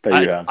stories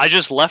that you have. I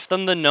just left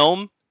them the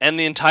gnome and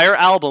the entire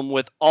album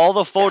with all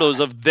the photos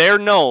of their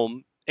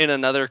gnome in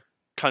another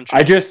country.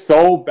 I just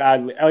so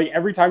badly, like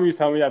every time you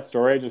tell me that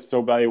story, I just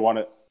so badly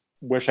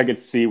wish I could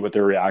see what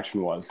their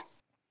reaction was.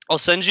 I'll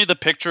send you the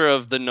picture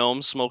of the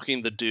gnome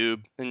smoking the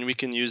doob, and we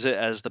can use it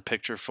as the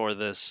picture for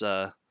this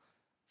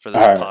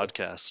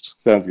podcast.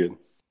 Sounds good.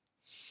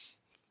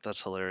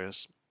 That's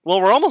hilarious. Well,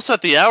 we're almost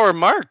at the hour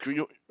mark.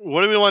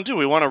 What do we want to do?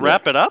 We want to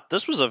wrap it up?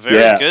 This was a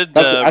very good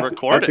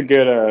recording.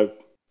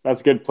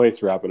 That's a good place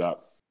to wrap it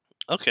up.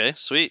 Okay,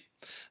 sweet.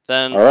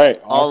 Then all right,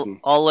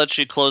 awesome. I'll let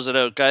you close it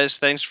out. Guys,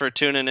 thanks for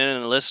tuning in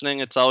and listening.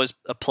 It's always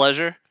a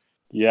pleasure.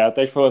 Yeah,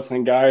 thanks for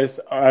listening, guys.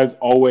 As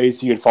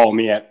always, you can follow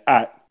me at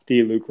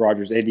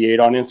TheLukeRogers88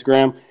 on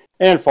Instagram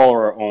and follow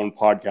our own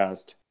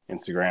podcast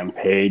Instagram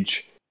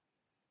page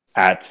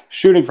at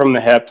Shooting From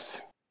the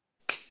Hips.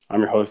 I'm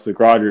your host, Luke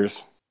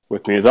Rogers.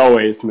 With me, as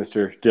always,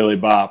 Mr. Dilly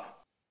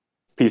Bop.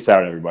 Peace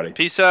out, everybody.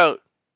 Peace out.